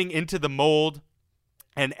coming into the mold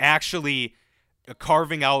and actually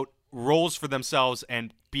carving out roles for themselves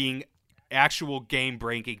and being actual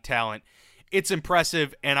game-breaking talent. It's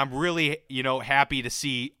impressive, and I'm really, happy to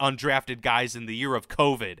see undrafted guys in the year of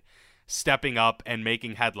COVID stepping up and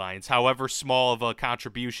making headlines. However small of a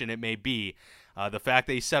contribution it may be, the fact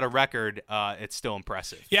that he set a record, it's still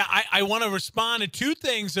impressive. Yeah, I want to respond to 2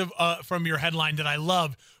 things from your headline that I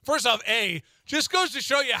love. First off, just goes to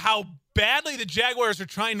show you how badly the Jaguars are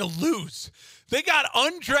trying to lose. They got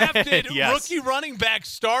undrafted yes. rookie running back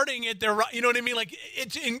starting at their, you know what I mean? Like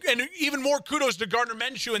and even more kudos to Gardner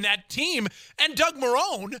Minshew and that team, and Doug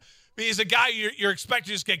Marrone is a guy you're expected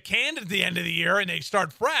to just get canned at the end of the year and they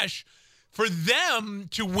start fresh. For them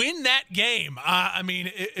to win that game,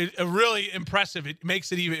 it really impressive. It makes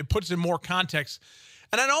it puts it in more context.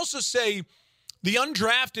 And I'd also say the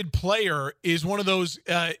undrafted player is one of those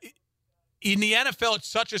in the NFL. It's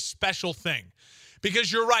such a special thing.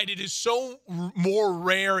 Because you're right, it is so more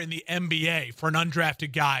rare in the NBA for an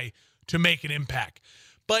undrafted guy to make an impact.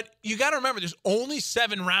 But you got to remember, there's only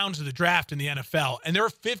 7 rounds of the draft in the NFL, and there are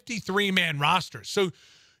 53-man rosters. So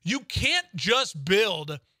you can't just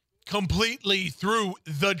build completely through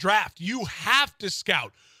the draft. You have to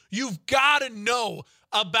scout. You've got to know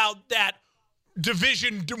about that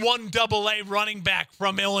Division I AA running back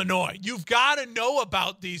from Illinois. You've got to know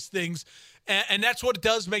about these things. And that's what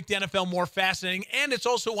does make the NFL more fascinating. And it's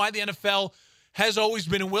also why the NFL has always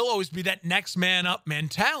been and will always be that next man up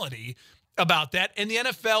mentality about that. And the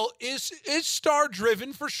NFL is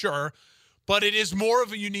star-driven for sure, but it is more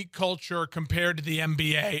of a unique culture compared to the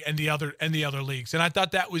NBA and the other leagues. And I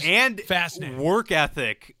thought that was fascinating. Work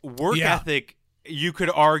ethic, you could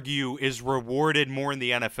argue, is rewarded more in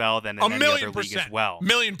the NFL than in any other league as well.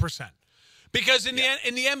 1,000,000%. Because in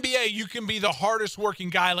the NBA, you can be the hardest working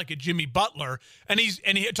guy like a Jimmy Butler, and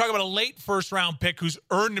he talk about a late first round pick who's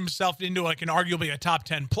earned himself into like an arguably a top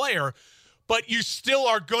 10 player, but you still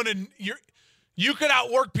are you could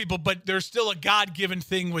outwork people, but there's still a God-given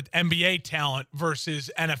thing with NBA talent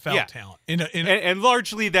versus NFL talent. And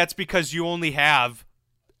largely that's because you only have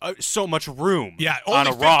so much room on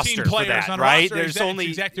a roster for that, right? There's only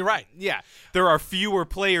exactly right. Yeah, there are fewer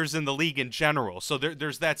players in the league in general, so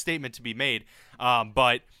there's that statement to be made.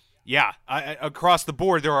 But yeah, across the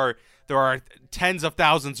board, there are tens of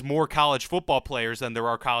thousands more college football players than there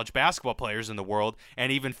are college basketball players in the world,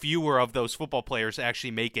 and even fewer of those football players actually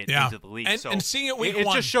make it into the league. And seeing it week 1,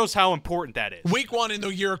 it just shows how important that is. Week 1 in the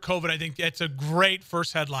year of COVID, I think that's a great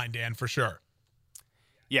first headline, Dan, for sure.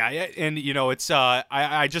 Yeah, and it's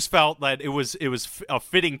I just felt that it was a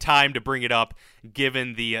fitting time to bring it up,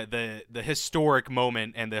 given the historic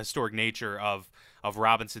moment and the historic nature of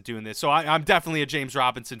Robinson doing this. So I'm definitely a James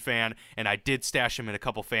Robinson fan, and I did stash him in a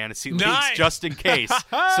couple fantasy leagues just in case.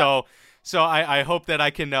 so I hope that I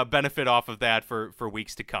can benefit off of that for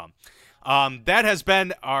weeks to come. That has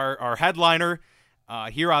been our headliner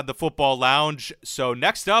here on the Football Lounge. So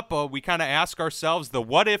next up, we kind of ask ourselves the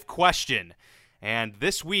what if question. And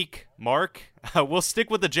this week, Mark, we'll stick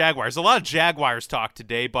with the Jaguars. A lot of Jaguars talk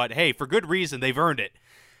today, but hey, for good reason, they've earned it.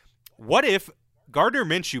 What if Gardner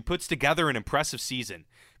Minshew puts together an impressive season,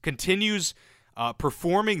 continues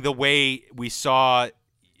performing the way we saw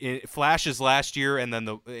in flashes last year and then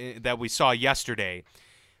that we saw yesterday,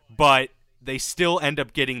 but they still end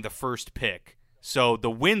up getting the first pick? So the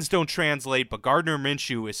wins don't translate, but Gardner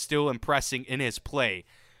Minshew is still impressing in his play.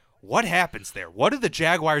 What happens there? What do the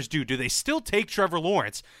Jaguars do? Do they still take Trevor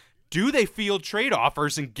Lawrence? Do they field trade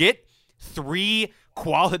offers and get 3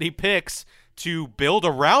 quality picks to build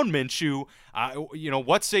around Minshew?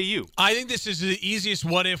 What say you? I think this is the easiest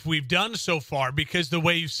what if we've done so far because the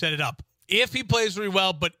way you set it up. If he plays really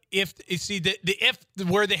well, but if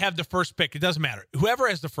where they have the first pick, it doesn't matter. Whoever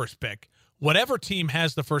has the first pick, whatever team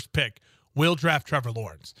has the first pick, will draft Trevor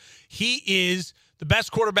Lawrence. He is the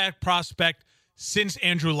best quarterback prospect since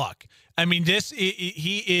Andrew Luck. I mean,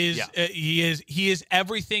 he is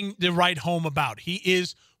everything to write home about. He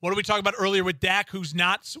is, what did we talk about earlier with Dak, who's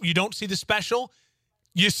not, you don't see the special,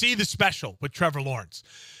 you see the special with Trevor Lawrence.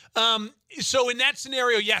 So in that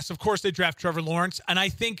scenario, yes, of course they draft Trevor Lawrence, and I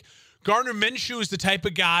think Gardner Minshew is the type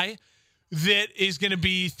of guy that is going to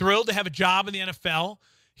be thrilled to have a job in the NFL.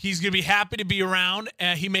 He's going to be happy to be around.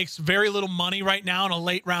 He makes very little money right now in a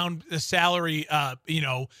late round salary,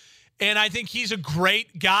 and I think he's a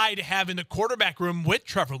great guy to have in the quarterback room with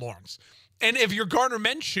Trevor Lawrence. And if you're Gardner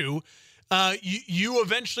Minshew, you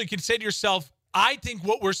eventually can say to yourself, I think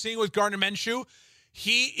what we're seeing with Gardner Minshew,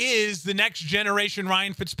 he is the next generation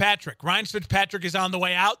Ryan Fitzpatrick. Ryan Fitzpatrick is on the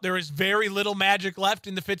way out. There is very little magic left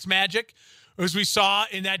in the Fitzmagic, as we saw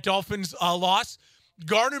in that Dolphins loss.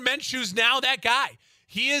 Gardner Minshew's now that guy.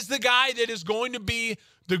 He is the guy that is going to be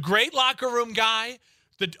the great locker room guy,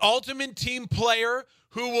 the ultimate team player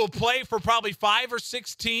who will play for probably 5 or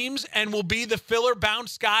 6 teams and will be the filler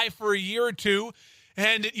bounce guy for a year or two,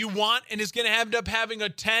 and that you want, and is going to end up having a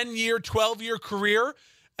 10-year, 12-year career.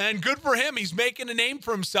 And good for him. He's making a name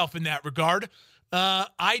for himself in that regard.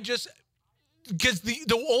 Because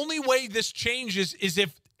the only way this changes is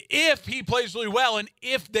if he plays really well and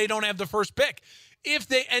if they don't have the first pick. If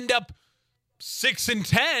they end up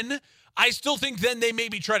 6-10, I still think then they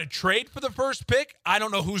maybe try to trade for the first pick. I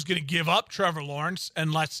don't know who's going to give up Trevor Lawrence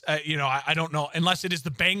unless, I don't know, unless it is the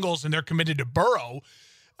Bengals and they're committed to Burrow.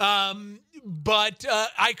 But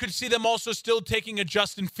I could see them also still taking a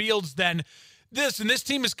Justin Fields then. This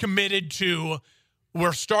team is committed to,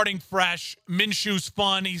 we're starting fresh. Minshew's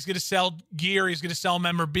fun. He's going to sell gear. He's going to sell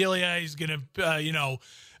memorabilia. He's going to,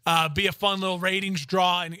 be a fun little ratings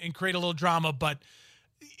draw and create a little drama. But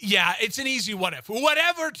Yeah, it's an easy what if.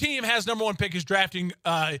 Whatever team has number one pick is drafting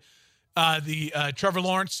Trevor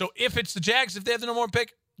Lawrence. So if it's the Jags, if they have the number one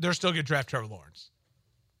pick, they're still going to draft Trevor Lawrence.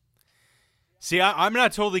 See, I'm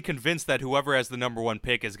not totally convinced that whoever has the number one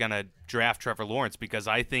pick is going to draft Trevor Lawrence, because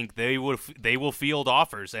I think they will field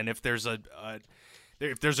offers, and if there's a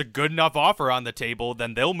good enough offer on the table,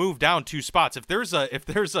 then they'll move down 2 spots. If there's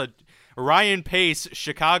a Ryan Pace,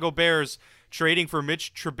 Chicago Bears trading for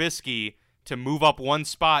Mitch Trubisky to move up 1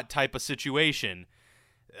 spot type of situation,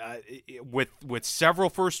 with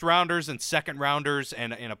several first rounders and second rounders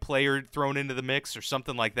and a player thrown into the mix or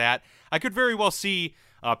something like that, I could very well see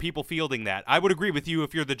people fielding that. I would agree with you.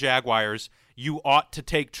 If you're the Jaguars, you ought to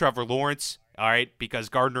take Trevor Lawrence, all right, because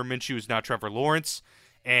Gardner Minshew is not Trevor Lawrence,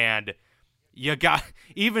 and you got,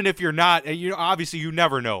 even if you're not, obviously you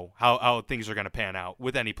never know how things are going to pan out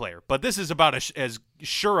with any player, but this is about as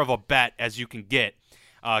sure of a bet as you can get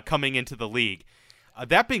coming into the league.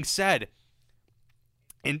 That being said,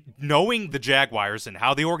 in knowing the Jaguars and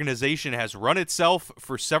how the organization has run itself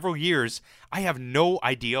for several years, I have no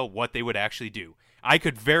idea what they would actually do.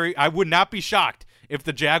 I would not be shocked if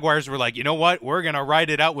the Jaguars were like, you know what, we're going to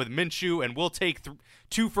ride it out with Minshew, and we'll take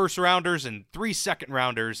 2 first-rounders and 3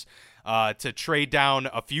 second-rounders to trade down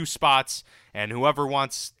a few spots, and whoever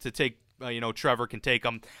wants to take Trevor can take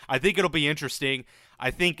them. I think it'll be interesting.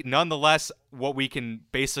 I think, nonetheless, what we can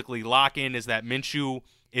basically lock in is that Minshew,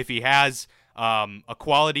 if he has a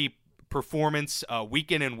quality performance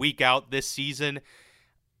week in and week out this season,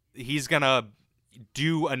 he's going to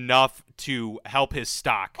do enough to help his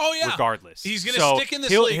stock regardless. He's going to stick in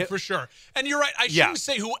this league for sure. And you're right. I shouldn't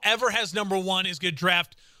say whoever has number one is going to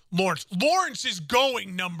draft Lawrence. Lawrence is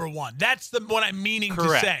going number one. That's what I'm meaning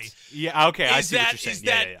to say. Yeah, okay. I see what you're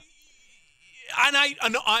saying. And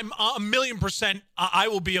I'm 1,000,000%. I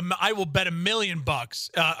will bet $1 million.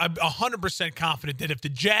 I'm 100% confident that if the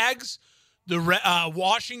Jags, the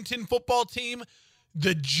Washington football team,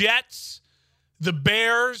 the Jets, the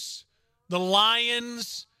Bears, the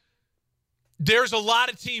Lions, there's a lot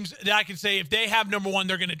of teams that I can say if they have number one,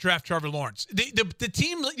 they're going to draft Trevor Lawrence.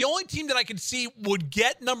 The only team that I could see would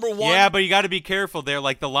get number one. Yeah, but you got to be careful there.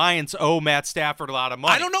 Like the Lions owe Matt Stafford a lot of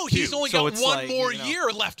money. I don't know. He's only got one more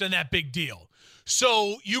year left on that big deal.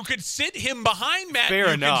 So you could sit him behind Matt.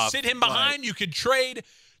 Fair enough. You could sit him behind. You could trade.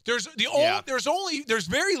 There's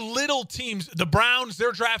very little teams. The Browns,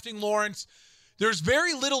 they're drafting Lawrence. There's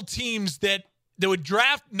very little teams that would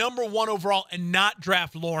draft number one overall and not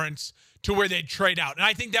draft Lawrence to where they'd trade out. And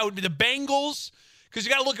I think that would be the Bengals, because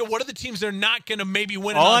you got to look at what are the teams they're not going to maybe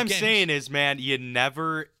win. All I'm saying is, man, you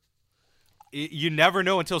never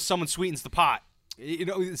know until someone sweetens the pot.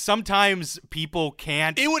 Sometimes people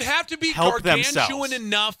can't. It would have to be gargantuan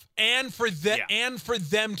enough, and for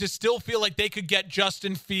them to still feel like they could get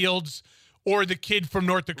Justin Fields or the kid from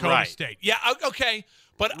North Dakota State. Yeah, okay.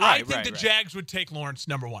 But I think the Jags would take Lawrence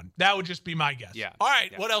number one. That would just be my guess. Yeah. All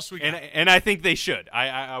right. Yeah. What else we got? And I think they should.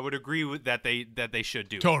 I would agree with that. They should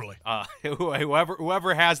do totally.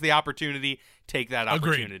 Whoever has the opportunity, take that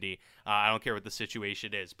opportunity. Agreed. I don't care what the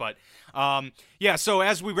situation is. But So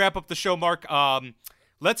as we wrap up the show, Mark,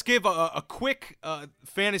 let's give a quick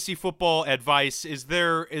fantasy football advice. Is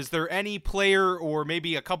there any player or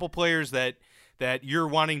maybe a couple players that you're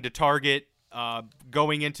wanting to target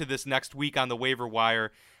going into this next week on the waiver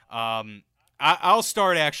wire? I'll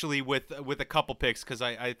start actually with a couple picks because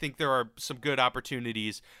I think there are some good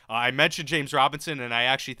opportunities. I mentioned James Robinson, and I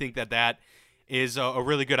actually think that is a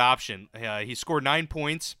really good option. He scored 9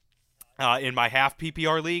 points in my half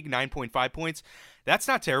PPR league, 9.5 points. That's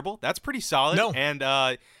not terrible. That's pretty solid. No. And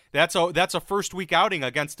that's a first week outing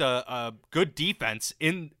against a good defense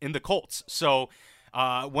in the Colts. So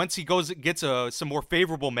once he gets some more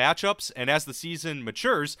favorable matchups, and as the season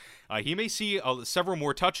matures, he may see several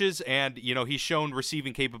more touches, and he's shown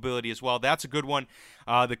receiving capability as well. That's a good one.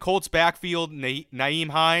 The Colts backfield, Nyheim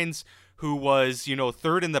Hines, who was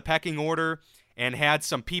third in the pecking order and had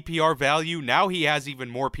some PPR value. Now he has even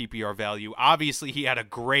more PPR value. Obviously, he had a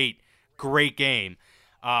great game.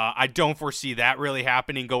 I don't foresee that really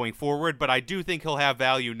happening going forward, but I do think he'll have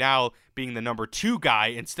value now being the number 2 guy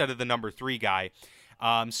instead of the number 3 guy.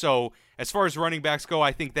 So as far as running backs go,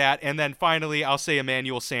 I think that. And then finally, I'll say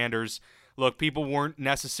Emmanuel Sanders. Look, people weren't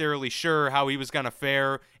necessarily sure how he was going to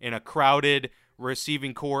fare in a crowded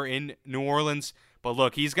receiving core in New Orleans. But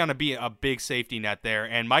look, he's going to be a big safety net there.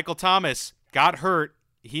 And Michael Thomas got hurt.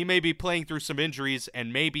 He may be playing through some injuries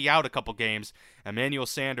and may be out a couple games. Emmanuel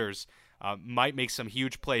Sanders might make some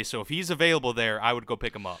huge plays. So if he's available there, I would go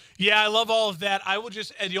pick him up. Yeah, I love all of that. I will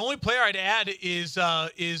just the only player I'd add is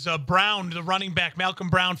Brown, the running back, Malcolm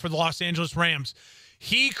Brown for the Los Angeles Rams.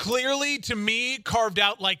 He clearly, to me, carved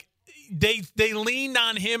out, like, they leaned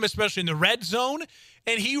on him, especially in the red zone,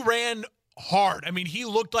 and he ran hard. I mean, he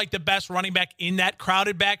looked like the best running back in that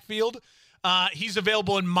crowded backfield. He's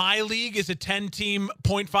available in my league as a 10-team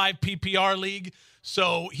 0.5 PPR league,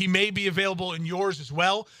 so he may be available in yours as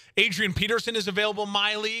well. Adrian Peterson is available in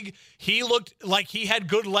my league. He looked like he had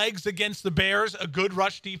good legs against the Bears, a good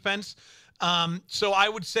rush defense. So I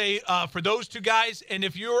would say for those two guys, and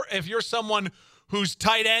if you're someone whose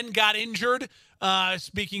tight end got injured,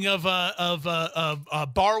 speaking of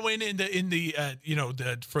Barwin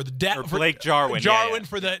for Blake Jarwin,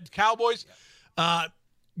 for the Cowboys.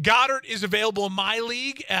 Goddard is available in my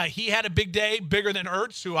league. He had a big day, bigger than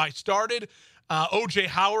Ertz, who I started. O.J.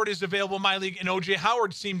 Howard is available in my league, and O.J.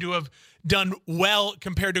 Howard seemed to have done well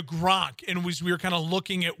compared to Gronk, and we were kind of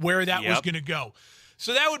looking at where that was going to go.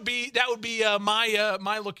 So that would be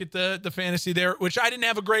my look at the fantasy there, which I didn't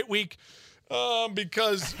have a great week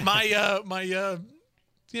because the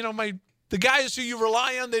guys who you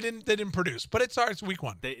rely on they didn't produce. But it's week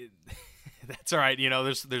one. That's all right.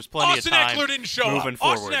 There's plenty of time. Austin Eckler didn't show moving up.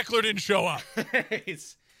 Forward. Austin Eckler didn't show up.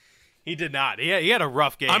 He did not. He had a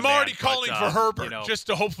rough game. I'm already calling for Herbert just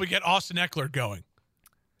to hopefully get Austin Eckler going.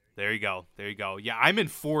 There you go. Yeah, I'm in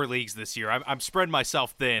 4 leagues this year. I'm spreading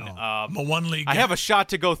myself thin. I'm a 1 league. I have a shot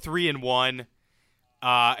to go 3-1,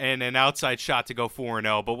 and an outside shot to go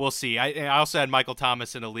 4-0. But we'll see. I also had Michael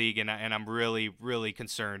Thomas in a league, and I'm really, really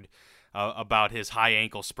concerned about his high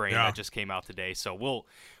ankle sprain that just came out today. So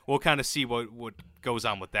we'll kind of see what goes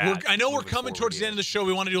on with that. I know we're coming towards the end of the show.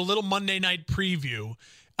 We want to do a little Monday night preview.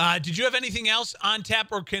 Did you have anything else on tap,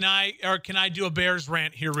 or can I do a Bears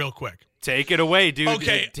rant here real quick? Take it away, dude.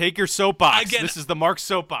 Okay. Take your soapbox. Again, this is the Mark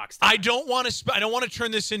soapbox. I don't want to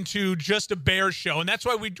turn this into just a Bears show, and that's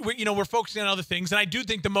why we're focusing on other things. And I do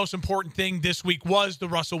think the most important thing this week was the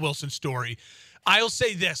Russell Wilson story. I'll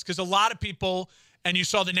say this because a lot of people, and you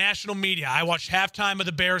saw the national media. I watched halftime of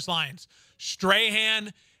the Bears Lions.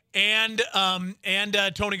 Strahan and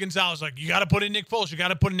Tony Gonzalez like, you got to put in Nick Foles. You got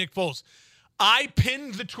to put in Nick Foles. I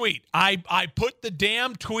pinned the tweet. I put the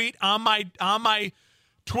damn tweet on my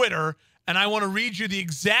Twitter. And I want to read you the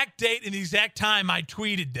exact date and the exact time I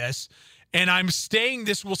tweeted this. And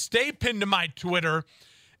this will stay pinned to my Twitter.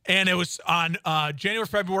 And it was on January,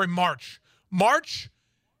 February, March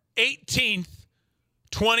 18th,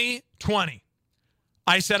 2020.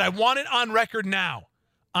 I said, I want it on record now.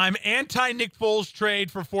 I'm anti-Nick Foles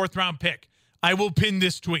trade for 4th-round pick. I will pin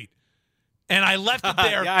this tweet. And I left it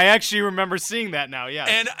there. I actually remember seeing that now, yeah.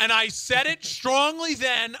 And I said it strongly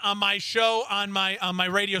then on my show, on my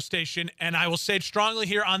radio station, and I will say it strongly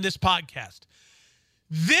here on this podcast.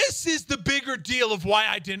 This is the bigger deal of why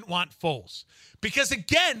I didn't want Foles. Because,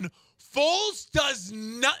 again, Foles does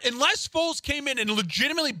not – unless Foles came in and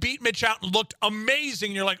legitimately beat Mitch out and looked amazing,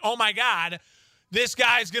 and you're like, oh, my God, this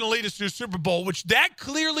guy's going to lead us to a Super Bowl, which that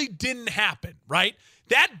clearly didn't happen, right?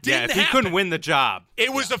 That didn't happen. He couldn't win the job.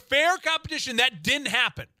 It was a fair competition. That didn't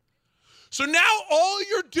happen. So now all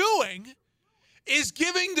you're doing is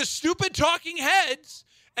giving the stupid talking heads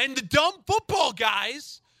and the dumb football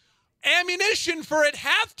guys ammunition for at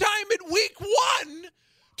halftime at week 1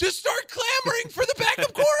 to start clamoring for the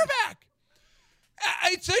backup quarterback.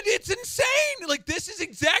 It's insane. Like, this is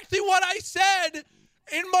exactly what I said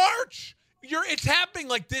in March. It's happening.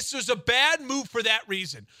 Like, this was a bad move for that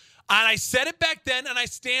reason. And I said it back then, and I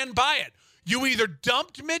stand by it. You either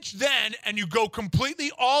dumped Mitch then, and you go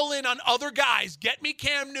completely all in on other guys. Get me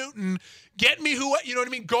Cam Newton. Get me who, you know what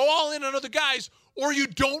I mean? Go all in on other guys. Or you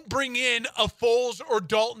don't bring in a Foles or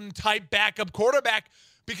Dalton type backup quarterback,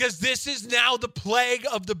 because this is now the plague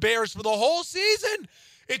of the Bears for the whole season.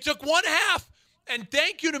 It took 1 half. And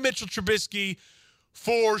thank you to Mitchell Trubisky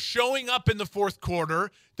for showing up in the 4th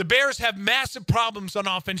quarter. The Bears have massive problems on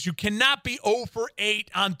offense. You cannot be 0 for 8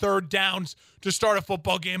 on 3rd downs to start a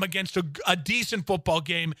football game against a decent football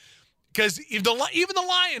game. Because even the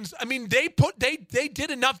Lions, I mean, they did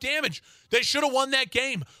enough damage. They should have won that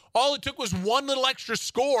game. All it took was one little extra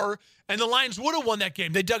score, and the Lions would have won that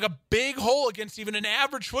game. They dug a big hole against even an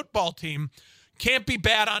average football team. Can't be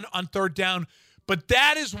bad on 3rd down. But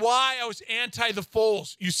that is why I was anti the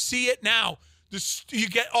Foles. You see it now. You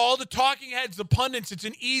get all the talking heads, the pundits. It's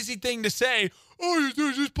an easy thing to say, oh,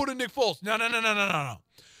 you just put in Nick Foles. No.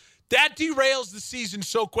 That derails the season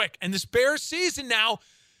so quick. And this Bears season now,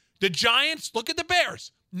 the Giants, look at the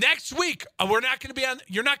Bears. Next week, you're not going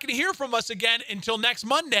to hear from us again until next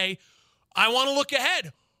Monday. I want to look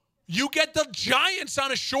ahead. You get the Giants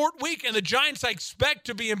on a short week, and the Giants I expect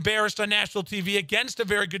to be embarrassed on national TV against a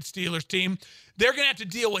very good Steelers team. They're going to have to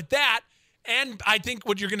deal with that. And I think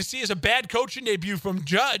what you're going to see is a bad coaching debut from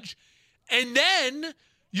Judge. And then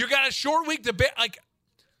you got a short week to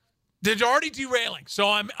they're already derailing. So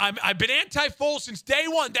I've been anti-Foles since day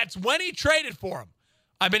one. That's when he traded for him.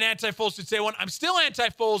 I've been anti-Foles since day one. I'm still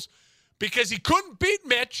anti-Foles because he couldn't beat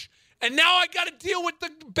Mitch, and now I got to deal with the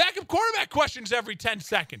backup quarterback questions every 10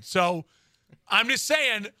 seconds. So I'm just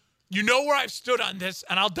saying, you know where I've stood on this,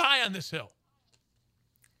 and I'll die on this hill.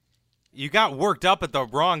 You got worked up at the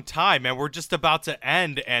wrong time, and we're just about to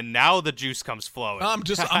end, and now the juice comes flowing. I'm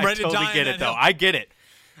ready to die. I get it, though.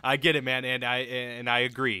 I get it, man, and I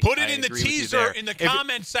agree. Put it in the teaser in the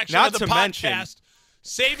comment section of the podcast.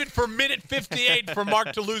 Save it for minute 58 for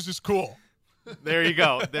Mark to lose his cool. There you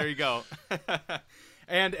go.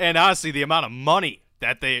 and honestly, the amount of money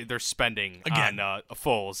that they're spending on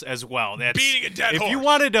Foles as well. That's beating a dead horse. If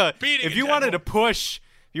you wanted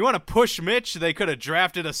to push Mitch, they could have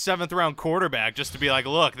drafted a 7th-round quarterback just to be like,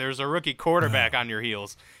 look, there's a rookie quarterback on your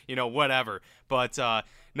heels, whatever. But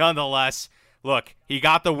nonetheless, look, he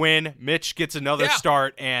got the win. Mitch gets another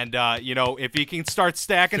start, and if he can start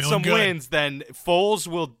stacking some wins, then Foles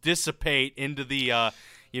will dissipate into the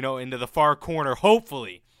into the far corner.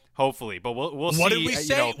 Hopefully. But we'll see. What did we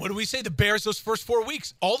say? What did we say? The Bears those first 4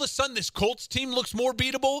 weeks. All of a sudden, this Colts team looks more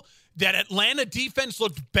beatable. That Atlanta defense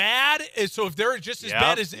looked bad. So if they're just as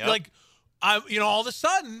bad as all of a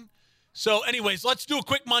sudden. So, anyways, let's do a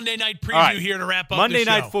quick Monday night preview here to wrap up Monday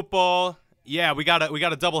the show. Night Football. Yeah, we got a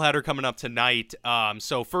doubleheader coming up tonight.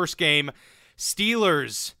 So first game,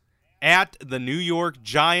 Steelers at the New York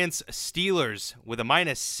Giants. Steelers with a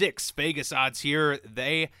 -6 Vegas odds here.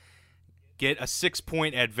 They get a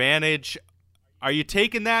 6-point advantage. Are you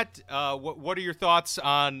taking that? What are your thoughts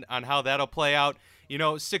on how that'll play out?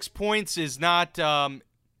 6 points is not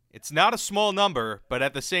it's not a small number, but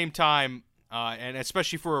at the same time, and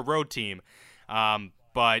especially for a road team,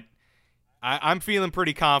 but I'm feeling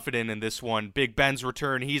pretty confident in this one. Big Ben's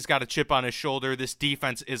return. He's got a chip on his shoulder. This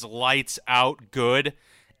defense is lights out good,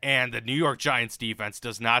 and the New York Giants defense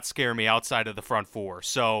does not scare me outside of the front four.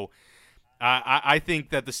 So I think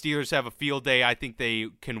that the Steelers have a field day. I think they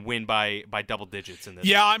can win by double digits in this.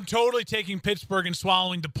 Yeah, I'm totally taking Pittsburgh and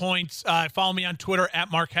swallowing the points. Follow me on Twitter at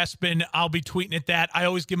Mark Hespin. I'll be tweeting at that. I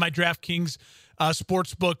always give my DraftKings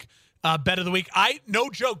Sportsbook bet of the week. No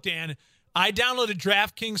joke, Dan. I downloaded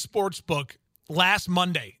DraftKings Sportsbook last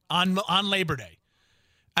Monday on Labor Day,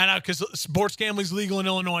 and because sports gambling is legal in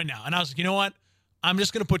Illinois now, and I was like, you know what? I'm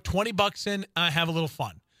just going to put $20 in and have a little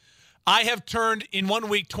fun. I have turned in 1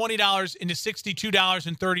 week $20 into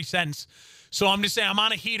 $62.30. So I'm just saying I'm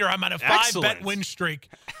on a heater. I'm on a 5-bet win streak.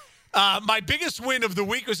 My biggest win of the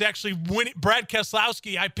week was actually Brad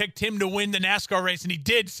Keselowski. I picked him to win the NASCAR race, and he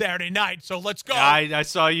did Saturday night. So let's go. I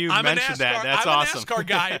saw you mention that. That's awesome. I'm a NASCAR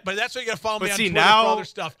guy, but that's why you got to follow me on Twitter for other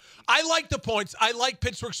stuff. I like the points. I like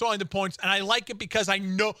Pittsburgh swallowing the points, and I like it because I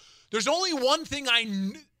know there's only one thing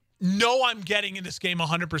I know I'm getting in this game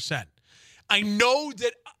 100%. I know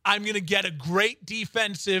that I'm going to get a great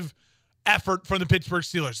defensive effort from the Pittsburgh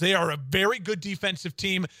Steelers. They are a very good defensive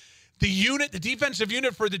team. The defensive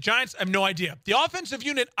unit for the Giants, I have no idea. The offensive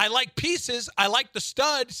unit, I like pieces. I like the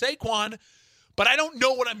stud, Saquon, but I don't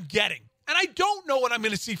know what I'm getting. And I don't know what I'm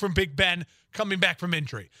going to see from Big Ben coming back from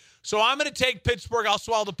injury. So I'm going to take Pittsburgh. I'll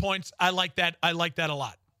swallow the points. I like that. I like that a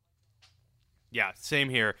lot. Yeah, same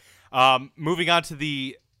here. Moving on to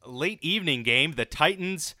the late evening game, the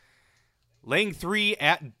Titans laying 3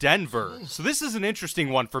 at Denver. So this is an interesting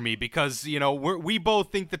one for me because, we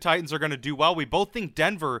both think the Titans are going to do well. We both think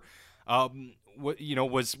Denver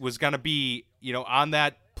was going to be, on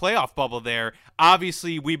that playoff bubble there.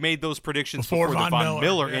 Obviously, we made those predictions before the Von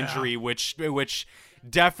Miller injury, which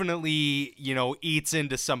definitely, eats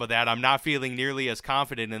into some of that. I'm not feeling nearly as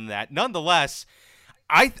confident in that. Nonetheless,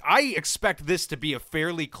 I expect this to be a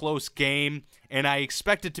fairly close game, and I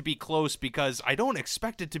expect it to be close because I don't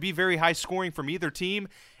expect it to be very high scoring from either team.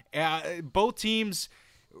 Both teams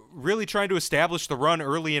really trying to establish the run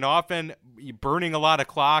early and often, burning a lot of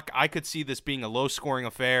clock. I could see this being a low-scoring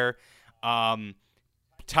affair.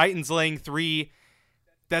 Titans laying 3.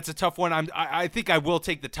 That's a tough one. I think I will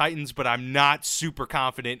take the Titans, but I'm not super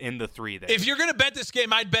confident in the 3 there. If you're going to bet this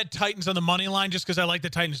game, I'd bet Titans on the money line just because I like the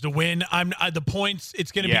Titans to win. The points,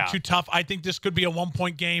 it's going to be too tough. I think this could be a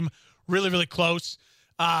 1-point game, really, really close.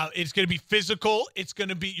 It's going to be physical. It's going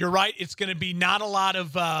to be, you're right, it's going to be not a lot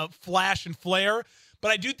of flash and flare.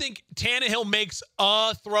 But I do think Tannehill makes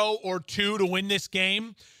a throw or two to win this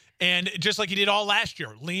game. And just like he did all last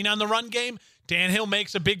year, lean on the run game. Tannehill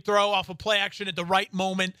makes a big throw off of play action at the right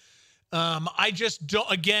moment. I just don't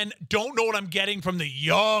know what I'm getting from the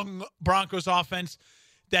young Broncos offense.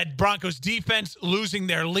 That Broncos defense losing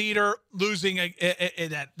their leader, losing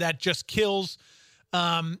that just kills.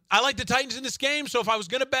 I like the Titans in this game, so if I was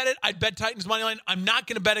going to bet it, I'd bet Titans money line. I'm not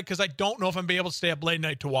going to bet it because I don't know if I'm going to be able to stay up late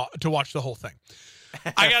night to watch the whole thing.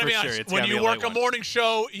 I got to be honest. When you work a morning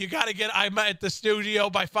show, you got to get. I'm at the studio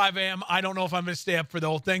by 5 a.m. I don't know if I'm going to stay up for the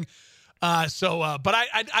whole thing. But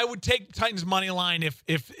I would take Titans money line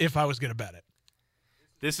if I was going to bet it.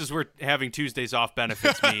 This is where having Tuesdays off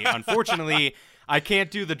benefits me. Unfortunately, I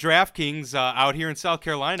can't do the DraftKings out here in South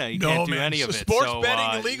Carolina. You can't do any of it. Sports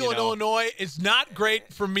betting illegal in Illinois. It's not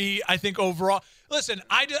great for me, I think, overall. Listen,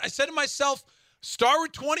 I said to myself, start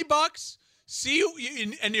with $20, see you,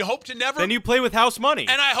 and you hope to never. Then you play with house money.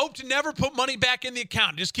 And I hope to never put money back in the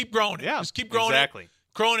account. Just keep growing it. Yeah, just keep growing exactly.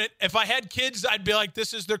 Growing it. If I had kids, I'd be like,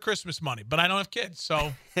 this is their Christmas money. But I don't have kids,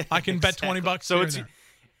 so I can bet $20. So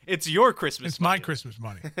it's your Christmas money. It's my Christmas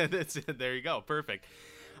money. There you go. Perfect.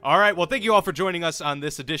 All right. Well, thank you all for joining us on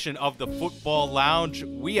this edition of the Football Lounge.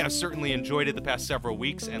 We have certainly enjoyed it the past several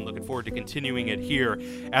weeks and looking forward to continuing it here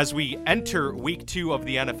as we enter week 2 of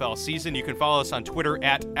the NFL season. You can follow us on Twitter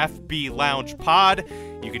at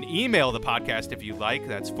FBLoungePod. You can email the podcast if you like.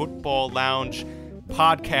 That's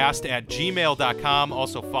footballloungepodcast@gmail.com.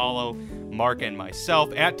 Also follow Mark and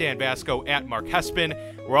myself at Dan Vasco, at Mark Hespin.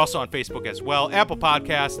 We're also on Facebook as well. Apple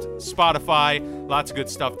Podcast, Spotify, lots of good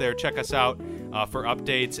stuff there. Check us out for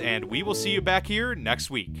updates, and we will see you back here next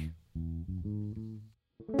week.